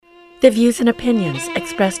The views and opinions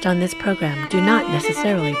expressed on this program do not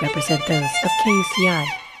necessarily represent those of KUCI,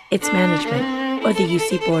 its management, or the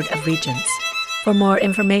UC Board of Regents. For more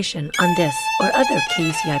information on this or other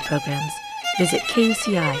KUCI programs, visit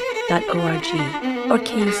kuci.org or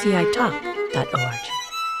kucitalk.org.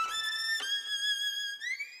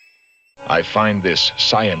 I find this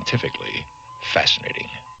scientifically fascinating.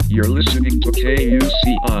 You're listening to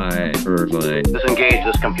KUCI Irvine. Disengage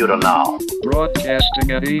this computer now.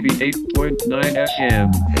 Broadcasting at 88.9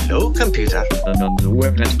 FM. Hello, computer. And on the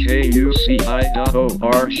web at kuci.org.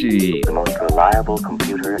 The most reliable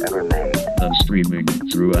computer ever made. And streaming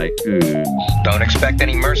through iTunes. Don't expect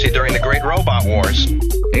any mercy during the Great Robot Wars.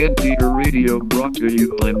 Anteater Radio brought to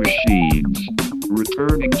you by machines.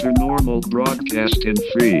 Returning to normal broadcast in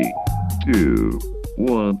 3, 2,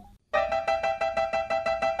 1.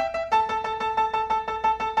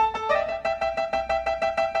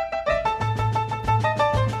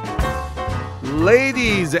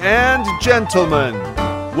 Ladies and gentlemen,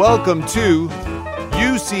 welcome to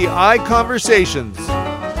UCI Conversations,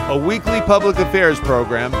 a weekly public affairs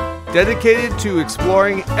program dedicated to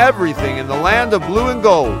exploring everything in the land of blue and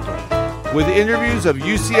gold, with interviews of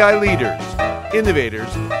UCI leaders, innovators,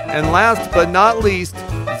 and last but not least,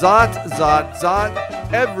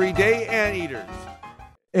 everyday anteaters.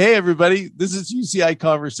 Hey everybody, this is UCI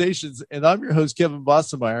Conversations, and I'm your host, Kevin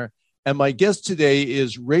Madsen'05, and my guest today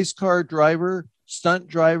is race car driver, stunt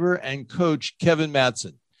driver, and coach Kevin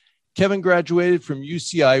Madsen'. Kevin graduated from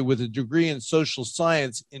UCI with a degree in social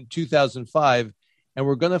science in 2005, and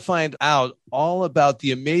we're going to find out all about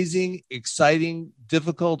the amazing, exciting,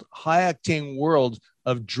 difficult, high-octane world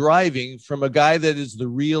of driving from a guy that is the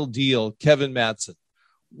real deal, Kevin Madsen'.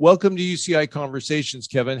 Welcome to UCI Conversations,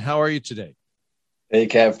 Kevin. How are you today? Hey,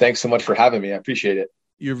 Kev. Thanks so much for having me. I appreciate it.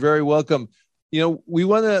 You're very welcome. You know, we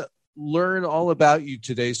want to learn all about you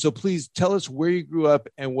today. So please tell us where you grew up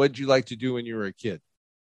and what you like to do when you were a kid.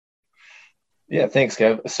 Yeah, thanks,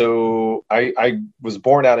 Kev. So I was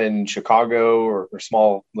born out in Chicago, or a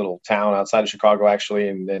small little town outside of Chicago, actually,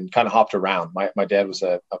 and then kind of hopped around. My dad was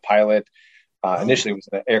a pilot. Initially was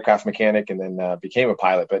an aircraft mechanic, and then became a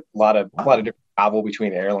pilot, but a lot of different travel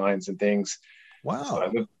between airlines and things. Wow.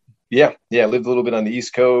 So lived a little bit on the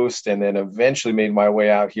East Coast, and then eventually made my way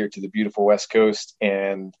out here to the beautiful West Coast.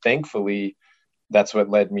 And thankfully, that's what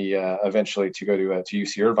led me eventually to go to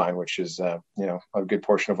UC Irvine, which is a good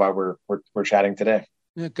portion of why we're chatting today.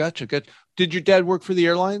 Yeah, gotcha. Good. Did your dad work for the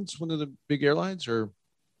airlines, one of the big airlines, or?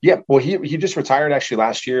 Yeah, well, he just retired actually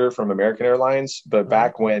last year from American Airlines. But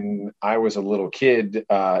back when I was a little kid,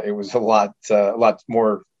 it was a lot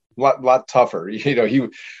tougher. You know,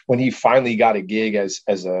 when he finally got a gig as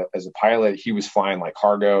a pilot, he was flying like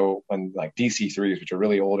cargo and like DC-3s, which are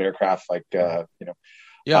really old aircraft,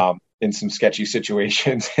 in some sketchy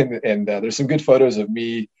situations. And there's some good photos of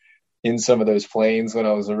me in some of those planes when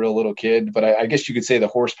I was a real little kid. But I guess you could say the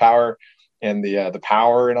horsepower and the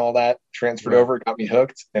power and all that transferred over, got me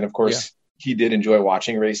hooked. And of course, he did enjoy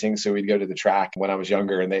watching racing. So we'd go to the track when I was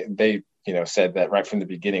younger, and they said that right from the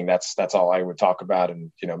beginning, that's all I would talk about,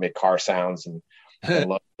 and, make car sounds and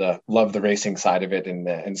love the racing side of it.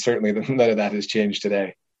 And certainly none of that has changed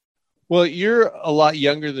today. Well, you're a lot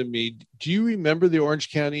younger than me. Do you remember the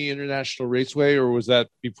Orange County International Raceway, or was that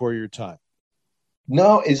before your time?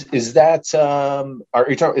 No, is that are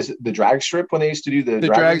you talking? Is it the drag strip when they used to do the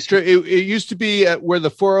drag strip? It used to be at where the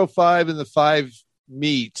 405 and the 5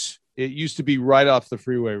 meet. It used to be right off the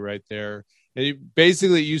freeway right there. And it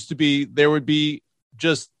used to be, there would be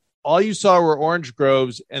just, all you saw were orange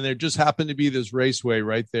groves, and there just happened to be this raceway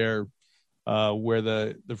right there where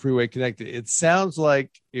the freeway connected. It sounds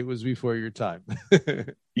like it was before your time.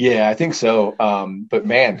 Yeah, I think so. But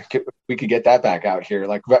man, we could get that back out here.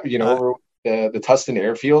 Like, over the Tustin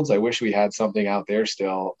airfields. I wish we had something out there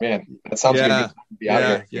still. Man, that sounds good to be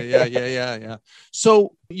out here. Yeah.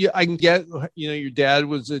 So I can get, your dad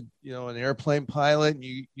was an airplane pilot, and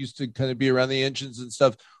you used to kind of be around the engines and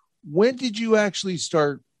stuff. When did you actually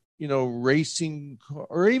start, racing,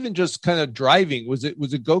 or even just kind of driving? Was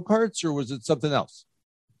it go-karts, or was it something else?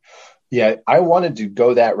 Yeah, I wanted to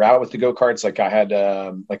go that route with the go-karts. Like I had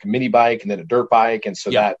like a mini bike and then a dirt bike. And so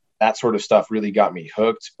that sort of stuff really got me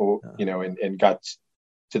hooked, and got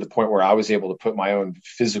to the point where I was able to put my own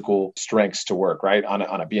physical strengths to work, right? On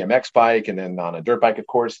a BMX bike, and then on a dirt bike, of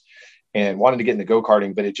course, and wanted to get into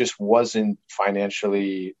go-karting, but it just wasn't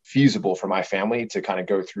financially feasible for my family to kind of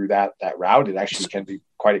go through that route. It actually can be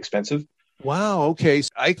quite expensive. Wow. Okay. So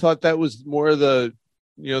I thought that was more the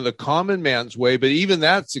common man's way, but even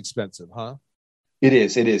that's expensive, huh? It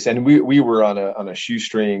is. And we were on a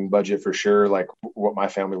shoestring budget for sure. Like what my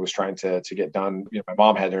family was trying to get done. You know, my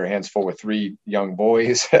mom had her hands full with 3 young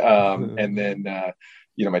boys. And then,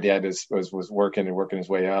 my dad was working his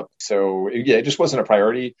way up. So yeah, it just wasn't a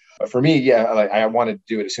priority. But for me, yeah, like I wanted to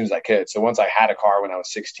do it as soon as I could. So once I had a car when I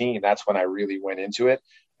was 16, that's when I really went into it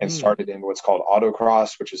and started in what's called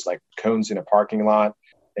autocross, which is like cones in a parking lot,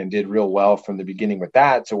 and did real well from the beginning with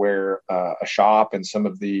that, to where a shop and some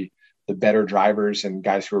of the better drivers and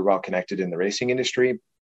guys who are well connected in the racing industry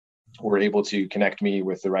were able to connect me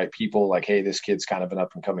with the right people. Like, hey, this kid's kind of an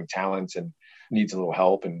up and coming talent and needs a little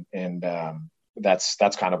help. And that's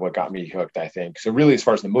kind of what got me hooked, I think. So really, as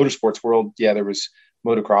far as the motorsports world, yeah, there was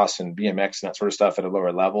motocross and BMX and that sort of stuff at a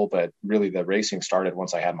lower level, but really the racing started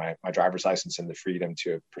once I had my driver's license and the freedom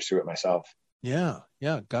to pursue it myself. Yeah.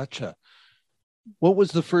 Gotcha. What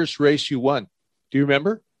was the first race you won? Do you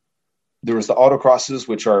remember? There was the autocrosses,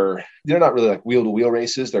 which they're not really like wheel-to-wheel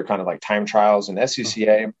races. They're kind of like time trials. And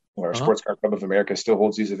SCCA, or Sports Car Club of America, still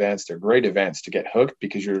holds these events. They're great events to get hooked,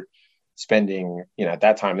 because you're spending, at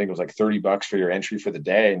that time, I think it was like $30 for your entry for the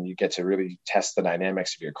day. And you get to really test the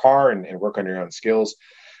dynamics of your car and work on your own skills.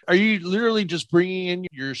 Are you literally just bringing in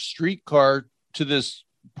your street car to this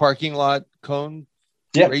parking lot cone?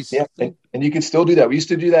 Yeah. And you can still do that. We used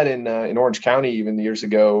to do that in Orange County even years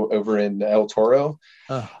ago over in El Toro.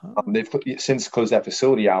 They've since closed that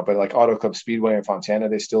facility out, but like Auto Club Speedway in Fontana,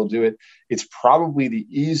 they still do it. It's probably the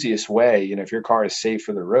easiest way. If your car is safe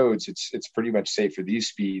for the roads, it's pretty much safe for these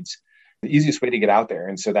speeds. The easiest way to get out there.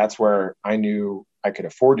 And so that's where I knew I could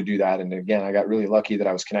afford to do that. And again, I got really lucky that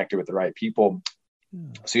I was connected with the right people.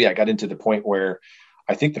 So yeah, I got into the point where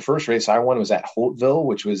I think the first race I won was at Holtville,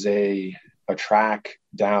 which was a track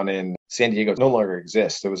down in San Diego. It no longer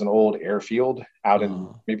exists. It was an old airfield out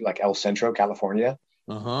in maybe like El Centro, California.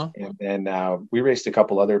 And then we raced a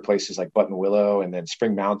couple other places like Button Willow, and then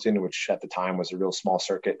Spring Mountain, which at the time was a real small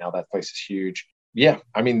circuit. Now that place is huge. Yeah.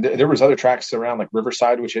 I mean, there was other tracks around like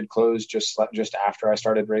Riverside, which had closed just after I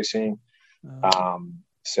started racing.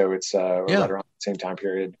 So it's right around the same time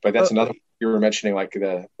period. But that's another, you were mentioning like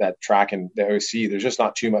that track in the OC. There's just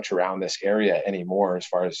not too much around this area anymore as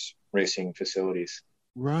far as racing facilities.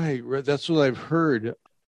 Right. That's what I've heard.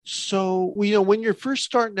 So, when you're first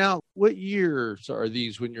starting out, what years are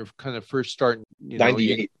these when you're kind of first starting?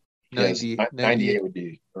 98. 98 would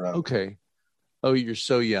be around. Okay. Oh, you're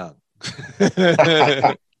so young.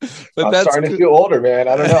 But I'm starting to feel older, man.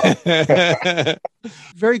 I don't know.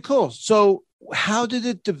 Very cool. So how did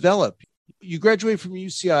it develop? You graduated from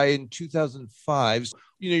UCI in 2005.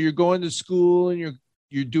 You're going to school and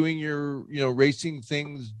you're doing your, racing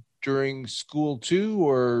things during school too,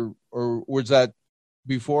 or was that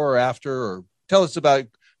before or after? Or tell us about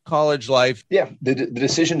college life. Yeah, the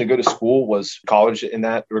decision to go to school was college in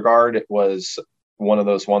that regard. It was one of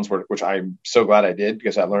those ones which I'm so glad I did,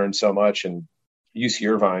 because I learned so much. And UC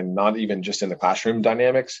Irvine, not even just in the classroom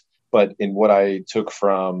dynamics, but in what I took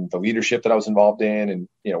from the leadership that I was involved in, and,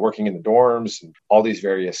 working in the dorms and all these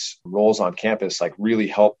various roles on campus, like really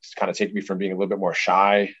helped kind of take me from being a little bit more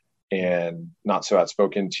shy and not so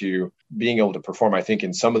outspoken to being able to perform, I think,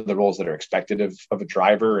 in some of the roles that are expected of a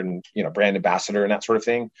driver and, brand ambassador and that sort of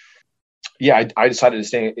thing. Yeah, I decided to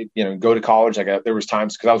stay, go to college. There was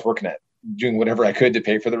times, because I was doing whatever I could to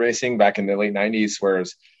pay for the racing back in the late 90s,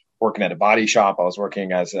 whereas working at a body shop, I was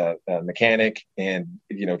working as a mechanic and,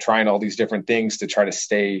 trying all these different things to try to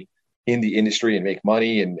stay in the industry and make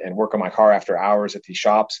money and work on my car after hours at these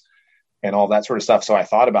shops and all that sort of stuff. So I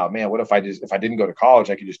thought about, man, what if I didn't go to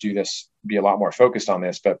college, I could just do this, be a lot more focused on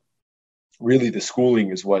this. But really the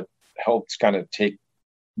schooling is what helped kind of take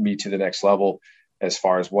me to the next level as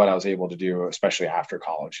far as what I was able to do, especially after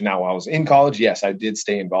college. Now, while I was in college, yes, I did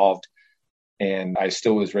stay involved. And I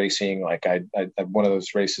still was racing. Like I one of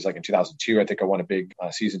those races, like in 2002, I think I won a big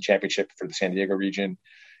season championship for the San Diego region,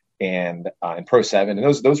 and in Pro 7.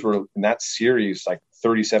 And those were in that series, like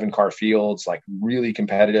 37 car fields, like really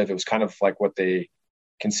competitive. It was kind of like what they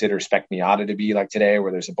consider Spec Miata to be like today,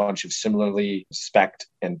 where there's a bunch of similarly spec'd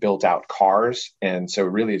and built out cars. And so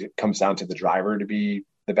really it comes down to the driver to be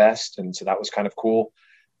the best. And so that was kind of cool.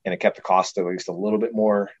 And it kept the cost at least a little bit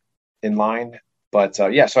more in line. But so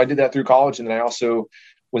I did that through college. And then I also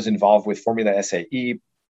was involved with Formula SAE,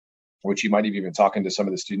 which you might have even talked to some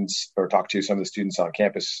of the students on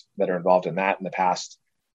campus that are involved in that in the past.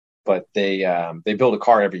 But they build a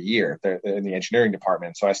car every year. They're in the engineering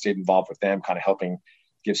department. So I stayed involved with them, kind of helping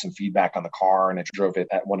give some feedback on the car, and I drove it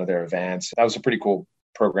at one of their events. That was a pretty cool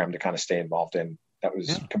program to kind of stay involved in. That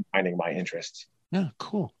was combining my interests. Yeah,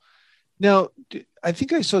 cool. Now, I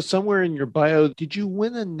think I saw somewhere in your bio, did you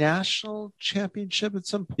win a national championship at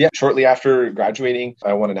some point? Yeah, shortly after graduating,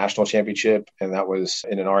 I won a national championship, and that was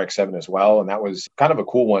in an RX-7 as well. And that was kind of a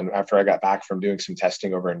cool one after I got back from doing some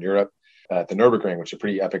testing over in Europe at the Nürburgring, which is a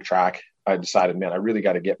pretty epic track. I decided, man, I really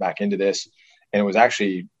got to get back into this. And it was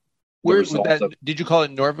actually did you call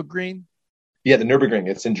it Nürburgring? Yeah, the Nürburgring.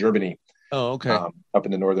 It's in Germany. Oh, okay. Up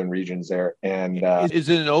in the northern regions there. And is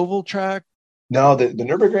it an oval track? No, the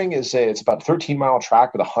Nürburgring it's about a 13-mile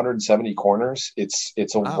track with 170 corners. It's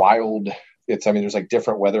a wild. There's like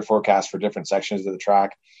different weather forecasts for different sections of the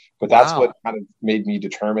track, but that's what kind of made me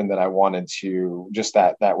determine that I wanted to, just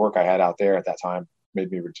that work I had out there at that time made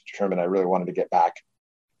me determine I really wanted to get back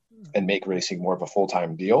and make racing more of a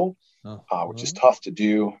full-time deal, which is tough to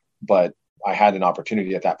do, but I had an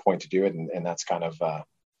opportunity at that point to do it. And that's kind of,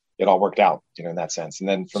 it all worked out, in that sense. And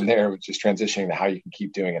then from there, it was just transitioning to how you can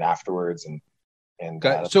keep doing it afterwards.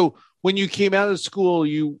 So when you came out of school,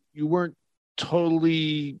 you weren't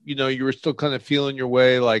totally, you were still kind of feeling your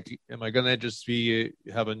way. Like, am I going to just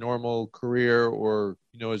have a normal career, or,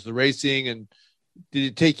 is the racing? And did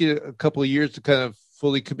it take you a couple of years to kind of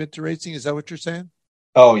fully commit to racing? Is that what you're saying?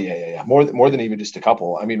 Oh yeah. More than even just a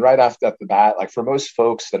couple. I mean, right off the bat, like for most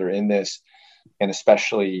folks that are in this, and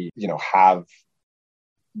especially, have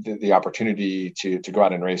the opportunity to go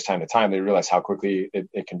out and race time to time, they realize how quickly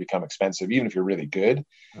it can become expensive, even if you're really good.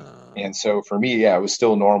 And so for me, it was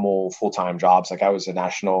still normal full-time jobs. Like I was a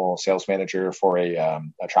national sales manager for a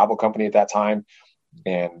travel company at that time.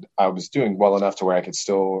 And I was doing well enough to where I could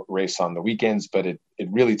still race on the weekends, but it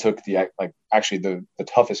really took the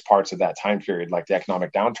toughest parts of that time period, like the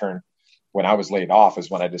economic downturn when I was laid off, is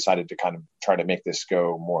when I decided to kind of try to make this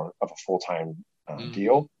go more of a full-time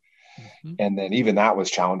deal. Mm-hmm. And then even that was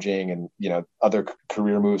challenging, and, other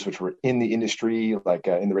career moves, which were in the industry, like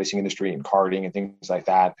in the racing industry and karting and things like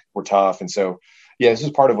that, were tough. And so, this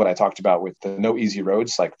is part of what I talked about with the No Easy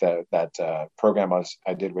Roads, like that program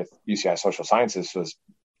I did with UCI Social Sciences was,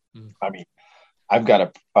 I've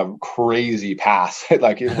got a crazy path.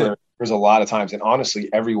 There's a lot of times, and honestly,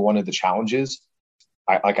 every one of the challenges,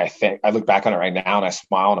 I look back on it right now and I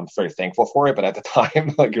smile and I'm very thankful for it. But at the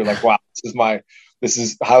time, you're like, wow,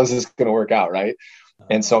 how is this going to work out? Right.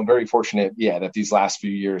 And so I'm very fortunate, that these last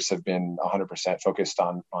few years have been 100% focused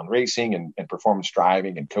on racing and performance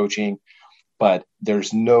driving and coaching. But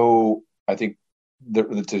there's no, I think,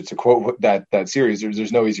 to quote that series,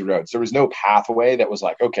 there's no easy roads. There was no pathway that was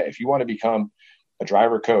like, okay, if you want to become a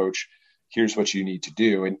driver coach, here's what you need to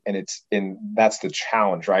do. And that's the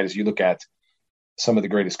challenge, right? As you look at some of the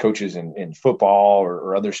greatest coaches in football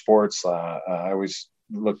or other sports, I always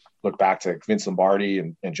look back to Vince Lombardi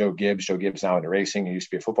and Joe Gibbs. Joe Gibbs now into racing. He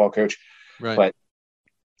used to be a football coach, right? But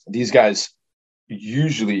these guys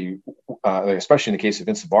usually, especially in the case of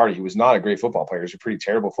Vince Lombardi, he was not a great football player. He was a pretty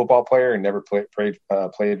terrible football player and never played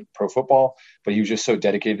pro football. But he was just so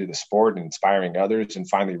dedicated to the sport and inspiring others, and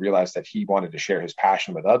finally realized that he wanted to share his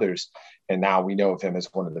passion with others. And now we know of him as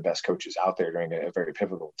one of the best coaches out there during a very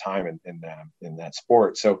pivotal time in that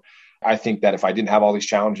sport. So I think that if I didn't have all these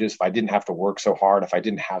challenges, if I didn't have to work so hard, if I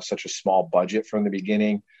didn't have such a small budget from the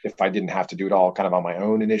beginning, if I didn't have to do it all kind of on my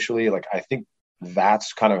own initially, I think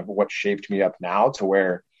that's kind of what shaped me up now to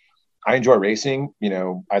where I enjoy racing.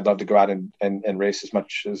 I'd love to go out and race as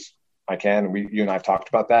much as I can. You and I have talked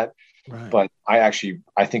about that, right. But I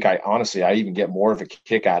think I even get more of a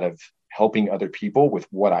kick out of helping other people with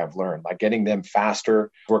what I've learned, like getting them faster,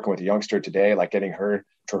 working with a youngster today, like getting her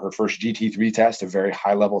to her first GT3 test, a very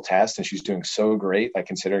high level test. And she's doing so great, like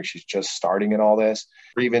considering she's just starting in all this.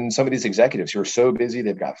 Or even some of these executives who are so busy,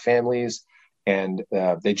 they've got families, and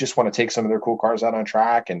they just want to take some of their cool cars out on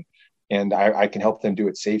track. And I can help them do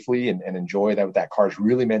it safely and enjoy what that car is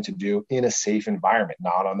really meant to do in a safe environment,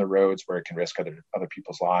 not on the roads where it can risk other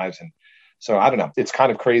people's lives. And so I don't know, it's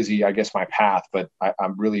kind of crazy, I guess, my path, but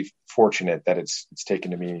I'm really fortunate that it's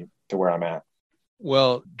taken to me to where I'm at.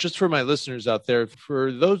 Well, just for my listeners out there,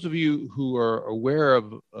 for those of you who are aware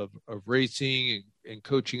of racing and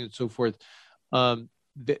coaching and so forth,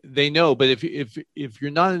 they know. But if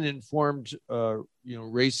you're not an informed,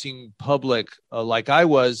 racing public like I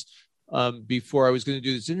was before I was going to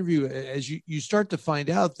do this interview, as you start to find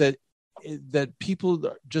out that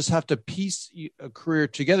people just have to piece a career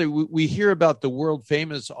together. We hear about the world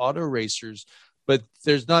famous auto racers, but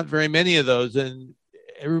there's not very many of those, and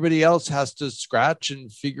everybody else has to scratch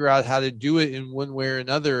and figure out how to do it in one way or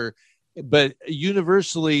another. But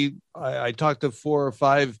universally, I talked to 4 or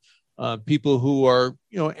 5 people who are,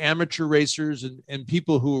 amateur racers and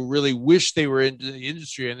people who really wish they were into the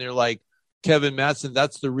industry. And they're like, Kevin Madsen',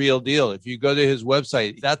 that's the real deal. If you go to his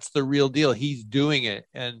website, that's the real deal. He's doing it.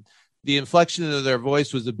 And The inflection of their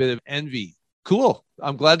voice was a bit of envy. Cool.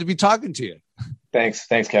 I'm glad to be talking to you. Thanks,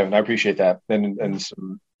 Kevin. I appreciate that, and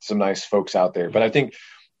some nice folks out there. But I think,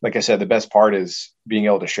 like I said, the best part is being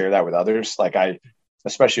able to share that with others. Like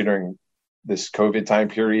especially during this COVID time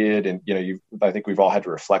period, and I think we've all had to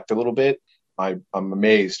reflect a little bit. I'm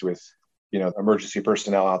amazed with emergency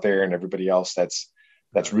personnel out there and everybody else that's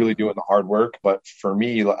really doing the hard work. But for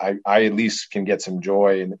me, I at least can get some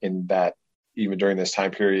joy in that, even during this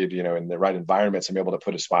time period, in the right environments, I'm able to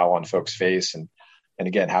put a smile on folks' face and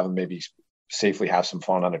again, have them maybe safely have some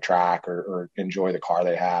fun on a track or enjoy the car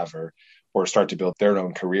they have or start to build their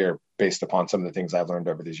own career based upon some of the things I've learned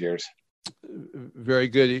over these years. Very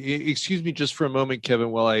good. Excuse me just for a moment,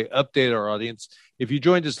 Kevin, while I update our audience. If you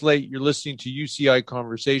joined us late, you're listening to UCI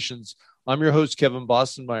Conversations. I'm your host, Kevin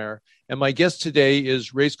Bossenmeyer, and my guest today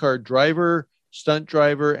is race car driver, stunt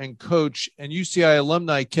driver, and coach, and UCI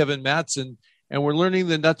alumni, Kevin Madsen'. And we're learning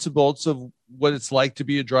the nuts and bolts of what it's like to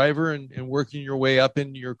be a driver and working your way up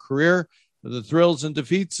in your career, the thrills and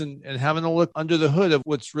defeats, and having a look under the hood of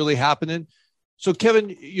what's really happening. So,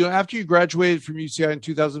 Kevin, after you graduated from UCI in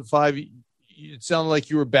 2005, it sounded like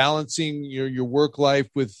you were balancing your work life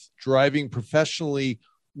with driving professionally.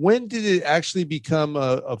 When did it actually become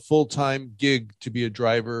a full-time gig to be a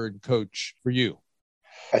driver and coach for you?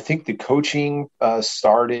 I think the coaching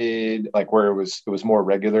started like where it was more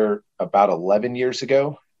regular about 11 years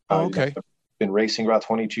ago. Okay. I've been racing about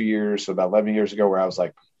 22 years. So about 11 years ago, where I was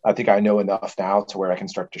like, I think I know enough now to where I can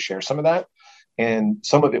start to share some of that. And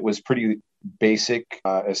some of it was pretty basic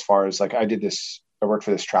as far as like I worked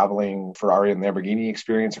for this traveling Ferrari and Lamborghini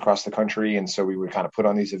experience across the country. And so we would kind of put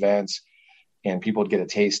on these events and people would get a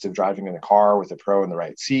taste of driving in a car with a pro in the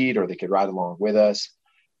right seat, or they could ride along with us.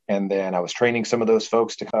 And then I was training some of those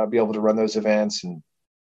folks to be able to run those events. And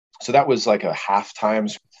so that was like a half-time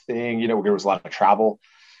thing, there was a lot of travel.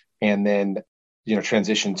 And then,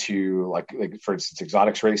 transition to like for instance,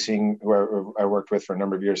 exotics racing, who I worked with for a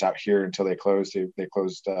number of years out here until they closed. They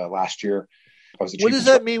closed last year. What does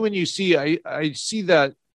that mean when you see, I see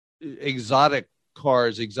that exotic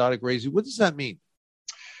cars, exotic racing? What does that mean?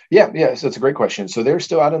 Yeah. So it's a great question. So they're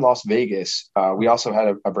still out in Las Vegas. We also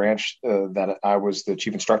had a branch that I was the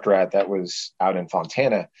chief instructor at that was out in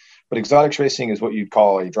Fontana. But exotics racing is what you'd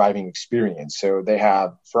call a driving experience. So they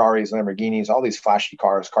have Ferraris, Lamborghinis, all these flashy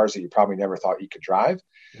cars that you probably never thought you could drive.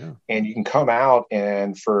 Yeah. And you can come out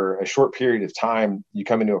and for a short period of time, you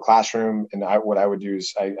come into a classroom. And what I would do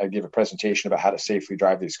is I give a presentation about how to safely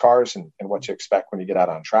drive these cars and what to expect when you get out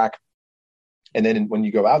on track. And then when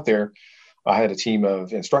you go out there, I had a team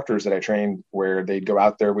of instructors that I trained where they'd go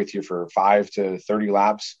out there with you for 5 to 30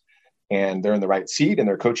 laps, and they're in the right seat and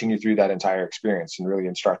they're coaching you through that entire experience and really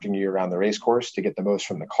instructing you around the race course to get the most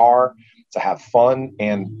from the car, to have fun,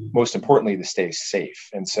 and most importantly, to stay safe.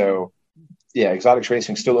 And so, yeah, exotics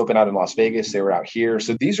racing still open out in Las Vegas. They were out here.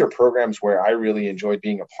 So these are programs where I really enjoyed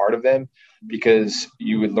being a part of them because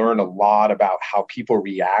you would learn a lot about how people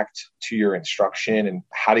react to your instruction and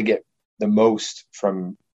how to get the most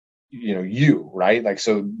from you, right? Like,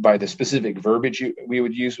 so by the specific verbiage we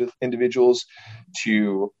would use with individuals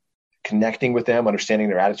to connecting with them, understanding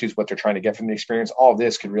their attitudes, what they're trying to get from the experience, all of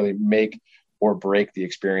this could really make or break the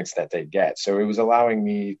experience that they get. So it was allowing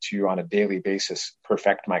me to, on a daily basis,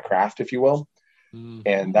 perfect my craft, if you will. Mm-hmm.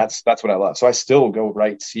 And that's what I love. So I still go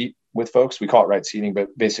right seat with folks. We call it right seating,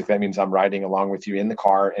 but basically that means I'm riding along with you in the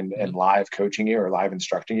car and live coaching you or live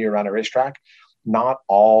instructing you around a racetrack. Not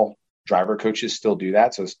all driver coaches still do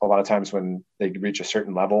that. So a lot of times when they reach a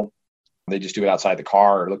certain level, they just do it outside the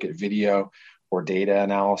car or look at video or data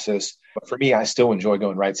analysis. But for me, I still enjoy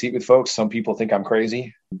going right seat with folks. Some people think I'm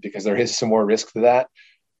crazy because there is some more risk to that,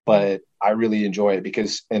 but I really enjoy it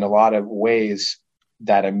because in a lot of ways,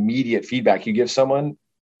 that immediate feedback you give someone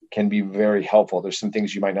can be very helpful. There's some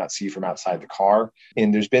things you might not see from outside the car.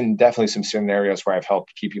 And there's been definitely some scenarios where I've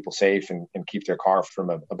helped keep people safe and keep their car from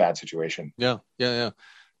a bad situation. Yeah.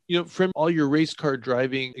 From all your race car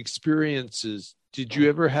driving experiences, did you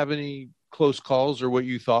ever have any close calls or what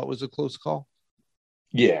you thought was a close call?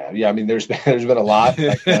 Yeah. I mean, there's been a lot.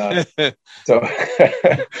 So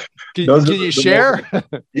can you share?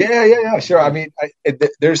 Yeah, sure. I mean,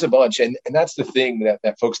 there's a bunch, and that's the thing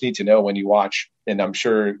that folks need to know when you watch. And I'm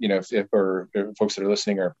sure if folks that are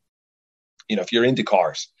listening are, if you're into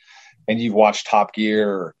cars and you've watched Top Gear,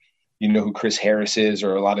 or who Chris Harris is,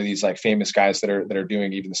 or a lot of these like famous guys that are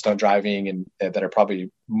doing even the stunt driving and that are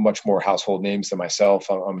probably much more household names than myself.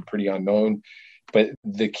 I'm pretty unknown, but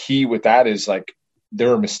the key with that is like,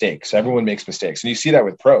 there are mistakes. Everyone makes mistakes. And you see that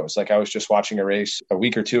with pros. Like I was just watching a race a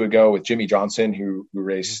week or two ago with Jimmy Johnson, who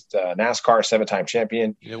raced NASCAR, 7-time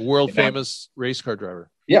champion. World famous race car driver.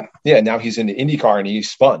 Yeah. Now he's in the IndyCar and he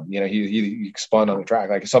spun. He spun on the track,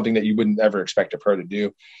 like something that you wouldn't ever expect a pro to do.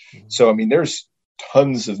 Mm-hmm. So I mean, there's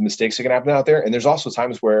tons of mistakes that can happen out there, and there's also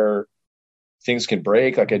times where things can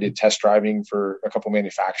break. Like I did test driving for a couple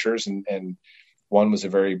manufacturers, and one was a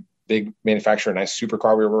very big manufacturer, a nice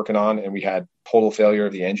supercar we were working on, and we had total failure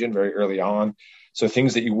of the engine very early on. So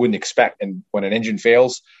things that you wouldn't expect. And when an engine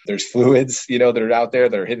fails, there's fluids, that are out there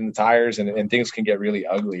that are hitting the tires, and things can get really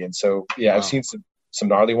ugly. And so, wow. I've seen some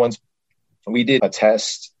gnarly ones. We did a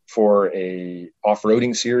test for a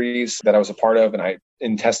off-roading series that I was a part of. And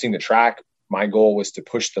in testing the track, my goal was to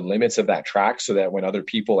push the limits of that track so that when other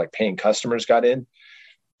people, like paying customers, got in,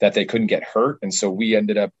 that they couldn't get hurt. And so we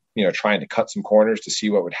ended up, trying to cut some corners to see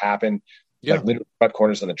what would happen. Yeah. Like literally cut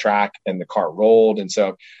corners on the track, and the car rolled. And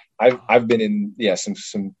so I've been in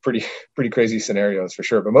some pretty crazy scenarios for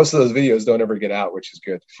sure. But most of those videos don't ever get out, which is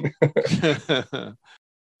good.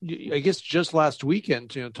 I guess just last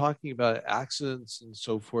weekend, talking about accidents and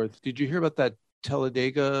so forth. Did you hear about that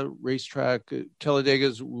Talladega racetrack?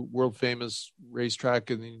 Talladega's world famous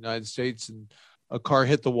racetrack in the United States, and a car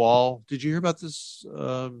hit the wall. Did you hear about this?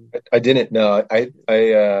 I didn't. No,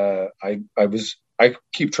 I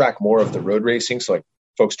keep track more of the road racing, so like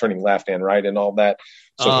folks turning left and right and all that.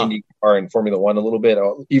 So IndyCar and Formula One a little bit.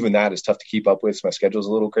 Even that is tough to keep up with. So my schedule's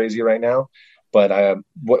a little crazy right now. But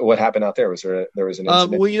what happened out there? There was an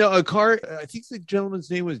incident? A car. I think the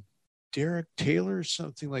gentleman's name was Derek Taylor or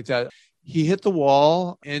something like that. He hit the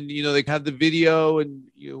wall, and they had the video, and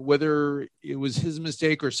whether it was his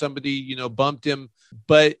mistake or somebody bumped him.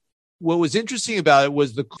 But what was interesting about it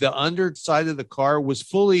was the underside of the car was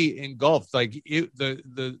fully engulfed. Like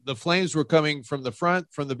the flames were coming from the front,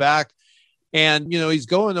 from the back, and he's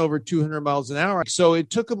going over 200 miles an hour. So it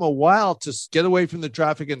took him a while to get away from the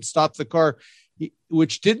traffic and stop the car,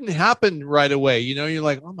 which didn't happen right away. You're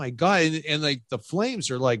like, oh my God, and like the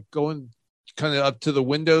flames are like going kind of up to the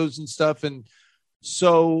windows and stuff. And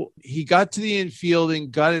so he got to the infield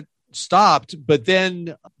and got it stopped, but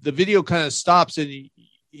then the video kind of stops, and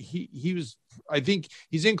he was, I think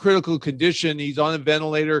he's in critical condition. He's on a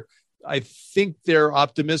ventilator. I think they're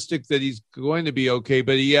optimistic that he's going to be okay,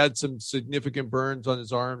 but he had some significant burns on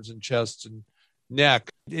his arms and chest and neck.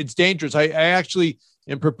 It's dangerous. I actually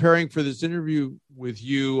am preparing for this interview with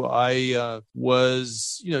you. I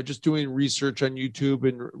was, just doing research on YouTube,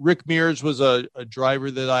 and Rick Mears was a driver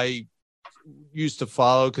that I used to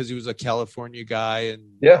follow because he was a California guy. And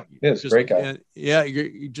he's a great guy.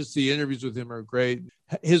 Just the interviews with him are great.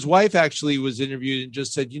 His wife actually was interviewed and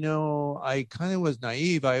just said, I kind of was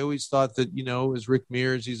naive. I always thought that, it was Rick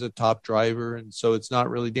Mears. He's a top driver, and so it's not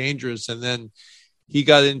really dangerous. And then he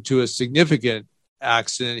got into a significant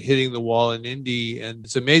accident, hitting the wall in Indy, and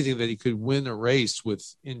it's amazing that he could win a race with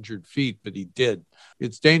injured feet, but he did.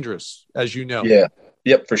 It's dangerous, as you know. Yeah.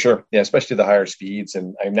 Yep, for sure. Yeah, especially the higher speeds.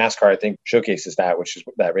 And NASCAR, I think, showcases that, which is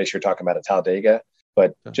that race you're talking about at Talladega.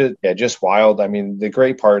 But just wild. I mean, the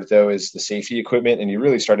great part, though, is the safety equipment. And you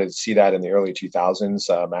really started to see that in the early 2000s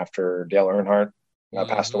after Dale Earnhardt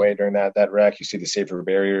passed away during that wreck. You see the safer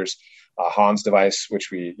barriers, Hans device, which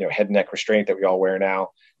we, head and neck restraint that we all wear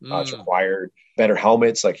now. It's required. Better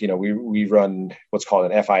helmets. Like, we run what's called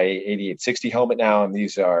an FIA 8860 helmet now. And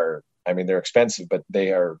these are, they're expensive, but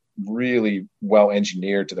they are really well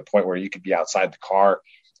engineered to the point where you could be outside the car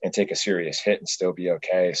and take a serious hit and still be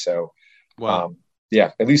okay. So, wow.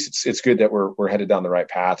 At least it's good that we're headed down the right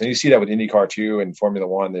path. And you see that with IndyCar too, and Formula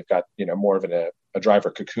One. They've got, more of a driver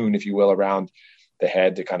cocoon, if you will, around the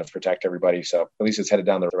head to kind of protect everybody. So at least it's headed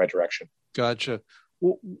down the right direction. Gotcha.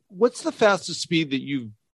 Well, what's the fastest speed that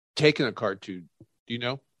you've taken a car to? Do you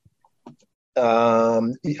know? About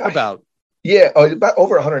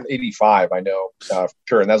over 185. I know for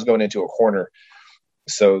sure, and that's going into a corner.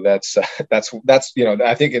 So that's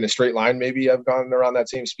I think in a straight line maybe I've gone around that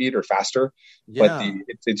same speed or faster. Yeah. But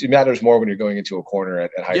it matters more when you're going into a corner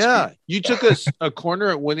at high speed. Yeah, you took a corner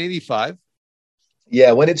at 185. Yeah,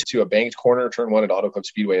 I went into a banked corner, turn one at Auto Club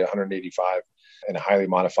Speedway at 185, in a highly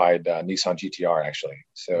modified Nissan GTR actually.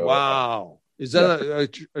 So wow, is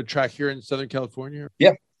that a track here in Southern California?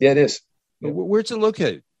 Yeah, it is. Yeah. Where's it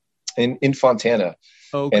located? In Fontana.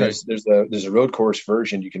 Okay. And there's a road course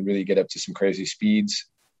version. You can really get up to some crazy speeds.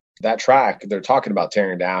 That track, they're talking about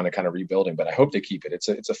tearing down and kind of rebuilding, but I hope they keep it.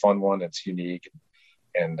 It's a fun one. It's unique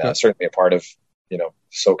and certainly a part of,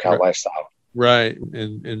 SoCal lifestyle. Right.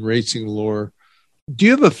 And racing lore. Do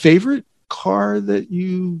you have a favorite car that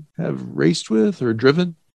you have raced with or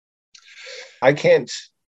driven? I can't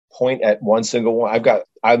point at one single one.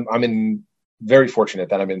 I'm very fortunate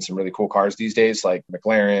that I'm in some really cool cars these days, like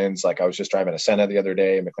McLarens. Like I was just driving a Senna the other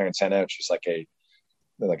day, McLaren Senna, which is like a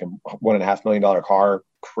like a $1.5 million car,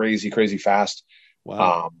 crazy fast.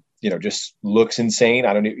 Wow. Just looks insane.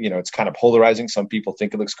 I don't, it's kind of polarizing. Some people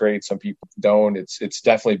think it looks great. Some people don't. It's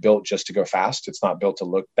definitely built just to go fast. It's not built to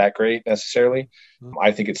look that great necessarily.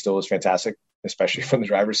 I think it still is fantastic, especially from the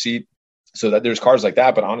driver's seat. So that there's cars like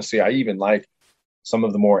that. But honestly, I even like some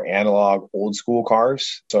of the more analog old school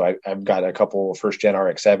cars. So I've got a couple first gen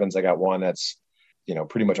RX-7s. I got one that's,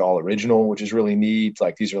 pretty much all original, which is really neat.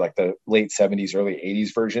 Like these are like the late 70s, early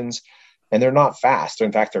 80s versions. And they're not fast.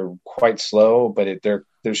 In fact, they're quite slow, but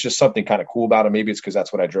there's just something kind of cool about them. Maybe it's because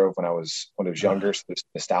that's what I drove when I was younger. So there's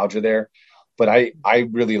nostalgia there. But I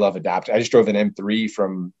really love adapting. I just drove an M3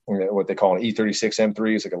 from what they call an E36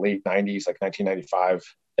 M3. It's like a late 90s, like 1995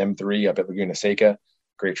 M3 up at Laguna Seca.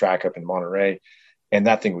 Great track up in Monterey. And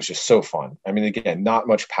that thing was just so fun. I mean, again, not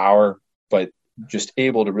much power, but just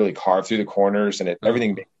able to really carve through the corners, and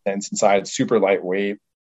everything makes sense inside. Super lightweight.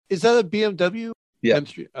 Is that a BMW? Yeah.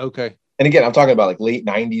 M3? Okay. And again, I'm talking about like late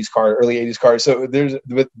 90s cars, early 80s cars. So there's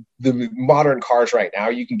with the modern cars right now,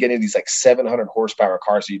 you can get in these like 700 horsepower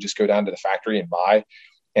cars. So you just go down to the factory and buy,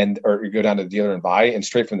 or you go down to the dealer and buy, and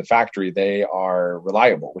straight from the factory, they are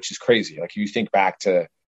reliable, which is crazy. Like you think back to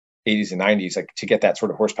 80s and 90s, like to get that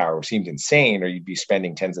sort of horsepower seemed insane, or you'd be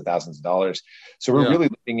spending tens of thousands of dollars. So we're really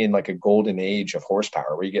living in like a golden age of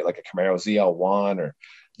horsepower where you get like a Camaro ZL1 or,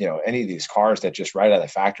 any of these cars that just right out of the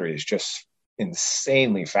factory is just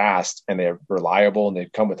insanely fast, and they're reliable, and they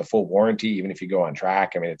come with a full warranty even if you go on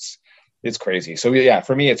track. I mean, it's crazy. So yeah,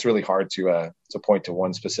 for me it's really hard to point to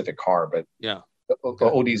one specific car, but the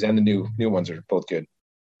oldies and the new ones are both good.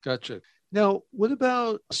 Gotcha. Now, what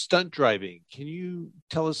about stunt driving? Can you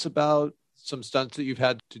tell us about some stunts that you've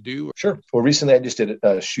had to do? Sure. Well, recently I just did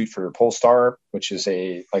a shoot for Polestar, which is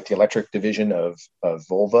like the electric division of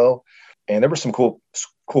Volvo, and there were some cool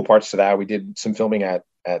parts to that. We did some filming at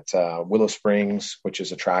Willow Springs, which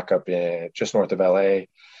is a track up in just north of LA.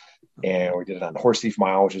 And we did it on Horse Thief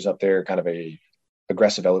Mile, which is up there, kind of a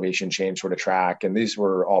aggressive elevation change sort of track. And these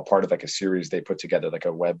were all part of like a series they put together, like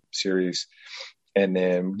a web series. And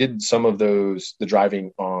then did some of the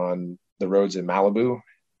driving on the roads in Malibu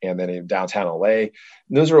and then in downtown LA. And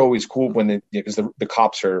those are always cool when because the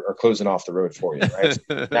cops are closing off the road for you, right? So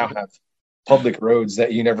you now have public roads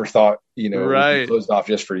that you never thought, would be closed off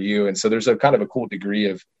just for you. And so there's a kind of a cool degree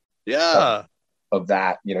of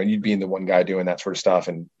that, you'd being the one guy doing that sort of stuff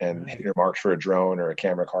and hit your marks for a drone or a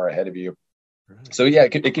camera car ahead of you. So yeah,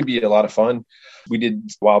 it could be a lot of fun. We did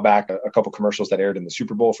a while back a couple commercials that aired in the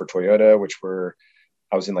Super Bowl for Toyota,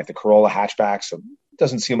 I was in like the Corolla hatchback. So it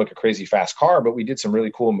doesn't seem like a crazy fast car, but we did some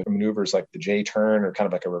really cool maneuvers like the J turn or kind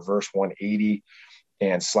of like a reverse 180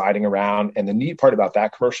 and sliding around. And the neat part about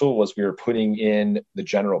that commercial was we were putting in the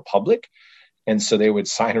general public. And so they would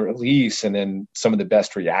sign a release, and then some of the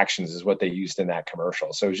best reactions is what they used in that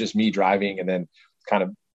commercial. So it was just me driving and then kind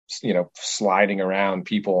of, sliding around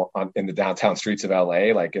people in the downtown streets of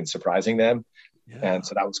LA, like, and surprising them. Yeah. And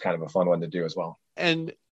so that was kind of a fun one to do as well.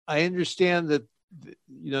 And I understand that,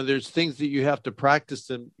 there's things that you have to practice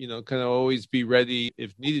and, kind of always be ready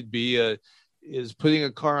if needed be. Is putting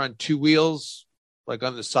a car on two wheels, like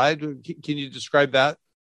on the side. Can you describe that?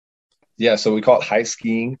 Yeah. So we call it high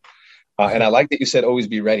skiing. And I like that you said always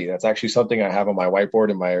be ready. That's actually something I have on my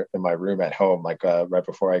whiteboard in my room at home, like right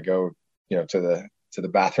before I go, to the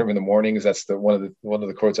bathroom in the mornings. That's one of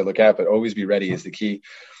the quotes I look at, but always be ready is the key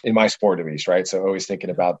in my sport, at least, right? So always thinking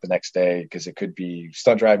about the next day, because it could be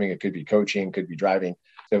stunt driving, it could be coaching, could be driving.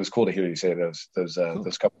 It was cool to hear you say those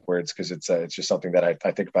couple of words, because it's just something that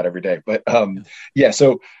I think about every day. But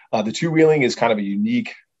so the two wheeling is kind of a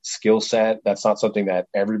unique skill set. That's not something that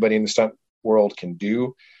everybody in the stunt world can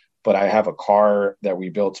do. But I have a car that we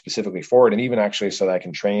built specifically for it. And even actually so that I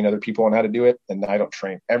can train other people on how to do it. And I don't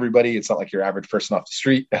train everybody. It's not like your average person off the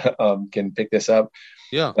street can pick this up.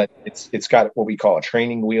 Yeah. But it's got what we call a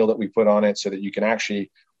training wheel that we put on it so that you can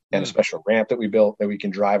actually, and a special ramp that we built that we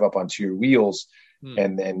can drive up on two wheels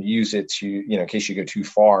and then use it to, in case you go too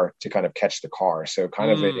far, to kind of catch the car. So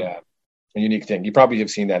kind of a unique thing. You probably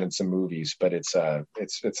have seen that in some movies, but it's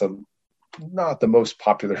not the most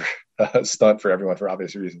popular stunt for everyone for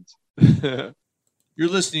obvious reasons. You're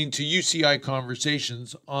listening to UCI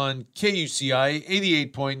Conversations on KUCI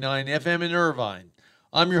 88.9 FM in Irvine.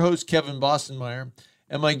 I'm your host, Kevin Bossenmeyer,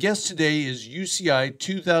 and my guest today is UCI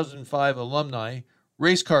 2005 alumni,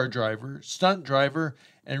 race car driver, stunt driver,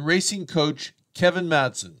 and racing coach Kevin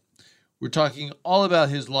Madsen'. We're talking all about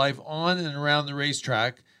his life on and around the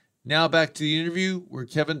racetrack. Now back to the interview where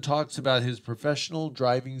Kevin talks about his professional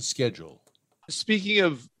driving schedule. Speaking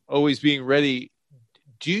of always being ready,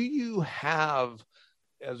 do you have,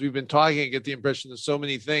 as we've been talking, I get the impression of so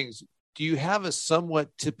many things, do you have a somewhat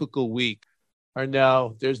typical week? Or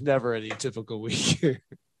no, there's never any typical week.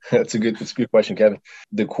 That's a good question, Kevin.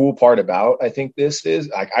 The cool part about, I think, this is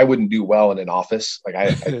like, I wouldn't do well in an office. Like I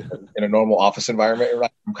in a normal office environment,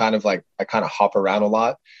 right? I'm kind of like, I kind of hop around a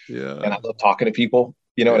lot, and I love talking to people,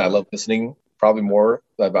 and I love listening probably more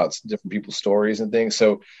about different people's stories and things.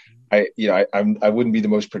 So I wouldn't be the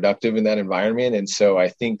most productive in that environment. And so I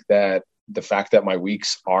think that the fact that my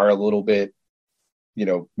weeks are a little bit,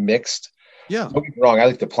 mixed. Yeah. Don't get me wrong. I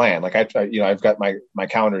like to plan. Like I've got my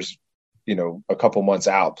calendars, a couple months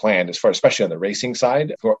out planned as far, especially on the racing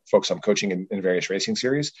side, folks I'm coaching in various racing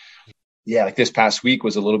series. Yeah. Like this past week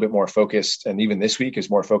was a little bit more focused. And even this week is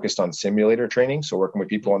more focused on simulator training. So working with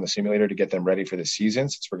people on the simulator to get them ready for the season,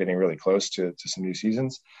 since we're getting really close to some new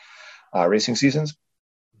seasons, racing seasons.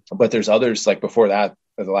 But there's others like before that,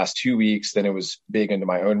 the last 2 weeks, then it was big into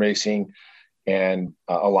my own racing and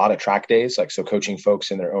a lot of track days. Like, so coaching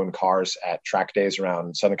folks in their own cars at track days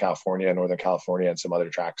around Southern California, Northern California, and some other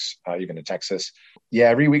tracks, even in Texas. Yeah.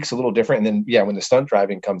 Every week's a little different. And then, when the stunt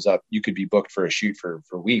driving comes up, you could be booked for a shoot for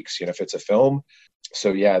weeks, if it's a film.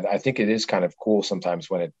 So yeah, I think it is kind of cool sometimes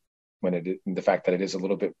when the fact that it is a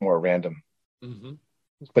little bit more random. Mm-hmm.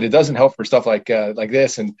 But it doesn't help for stuff like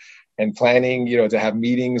this and planning, to have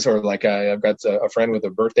meetings, or like I've got a friend with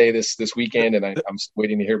a birthday this weekend, and I'm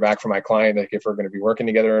waiting to hear back from my client, like if we're going to be working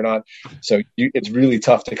together or not. So it's really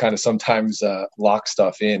tough to kind of sometimes lock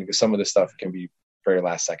stuff in, because some of this stuff can be very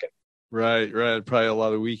last second. Right. Probably a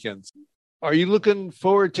lot of weekends. Are you looking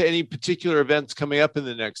forward to any particular events coming up in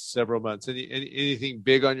the next several months? Anything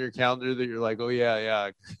big on your calendar that you're like, oh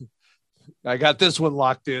yeah, I got this one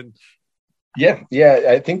locked in? Yeah.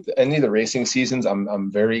 I think any of the racing seasons,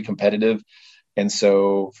 I'm very competitive. And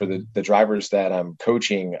so for the drivers that I'm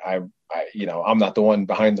coaching, I'm not the one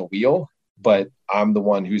behind the wheel, but I'm the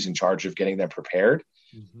one who's in charge of getting them prepared.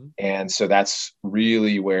 Mm-hmm. And so that's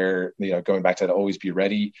really where, going back to the always be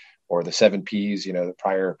ready, or the 7 Ps,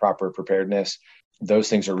 the proper preparedness, those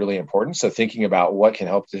things are really important. So thinking about what can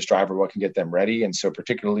help this driver, what can get them ready. And so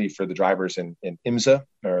particularly for the drivers in IMSA,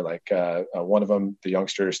 or like one of them, the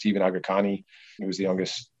youngster, Stephen Agakani, who was the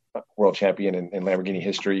youngest world champion in Lamborghini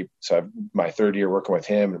history. So I've my 3rd year working with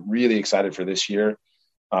him. I'm really excited for this year,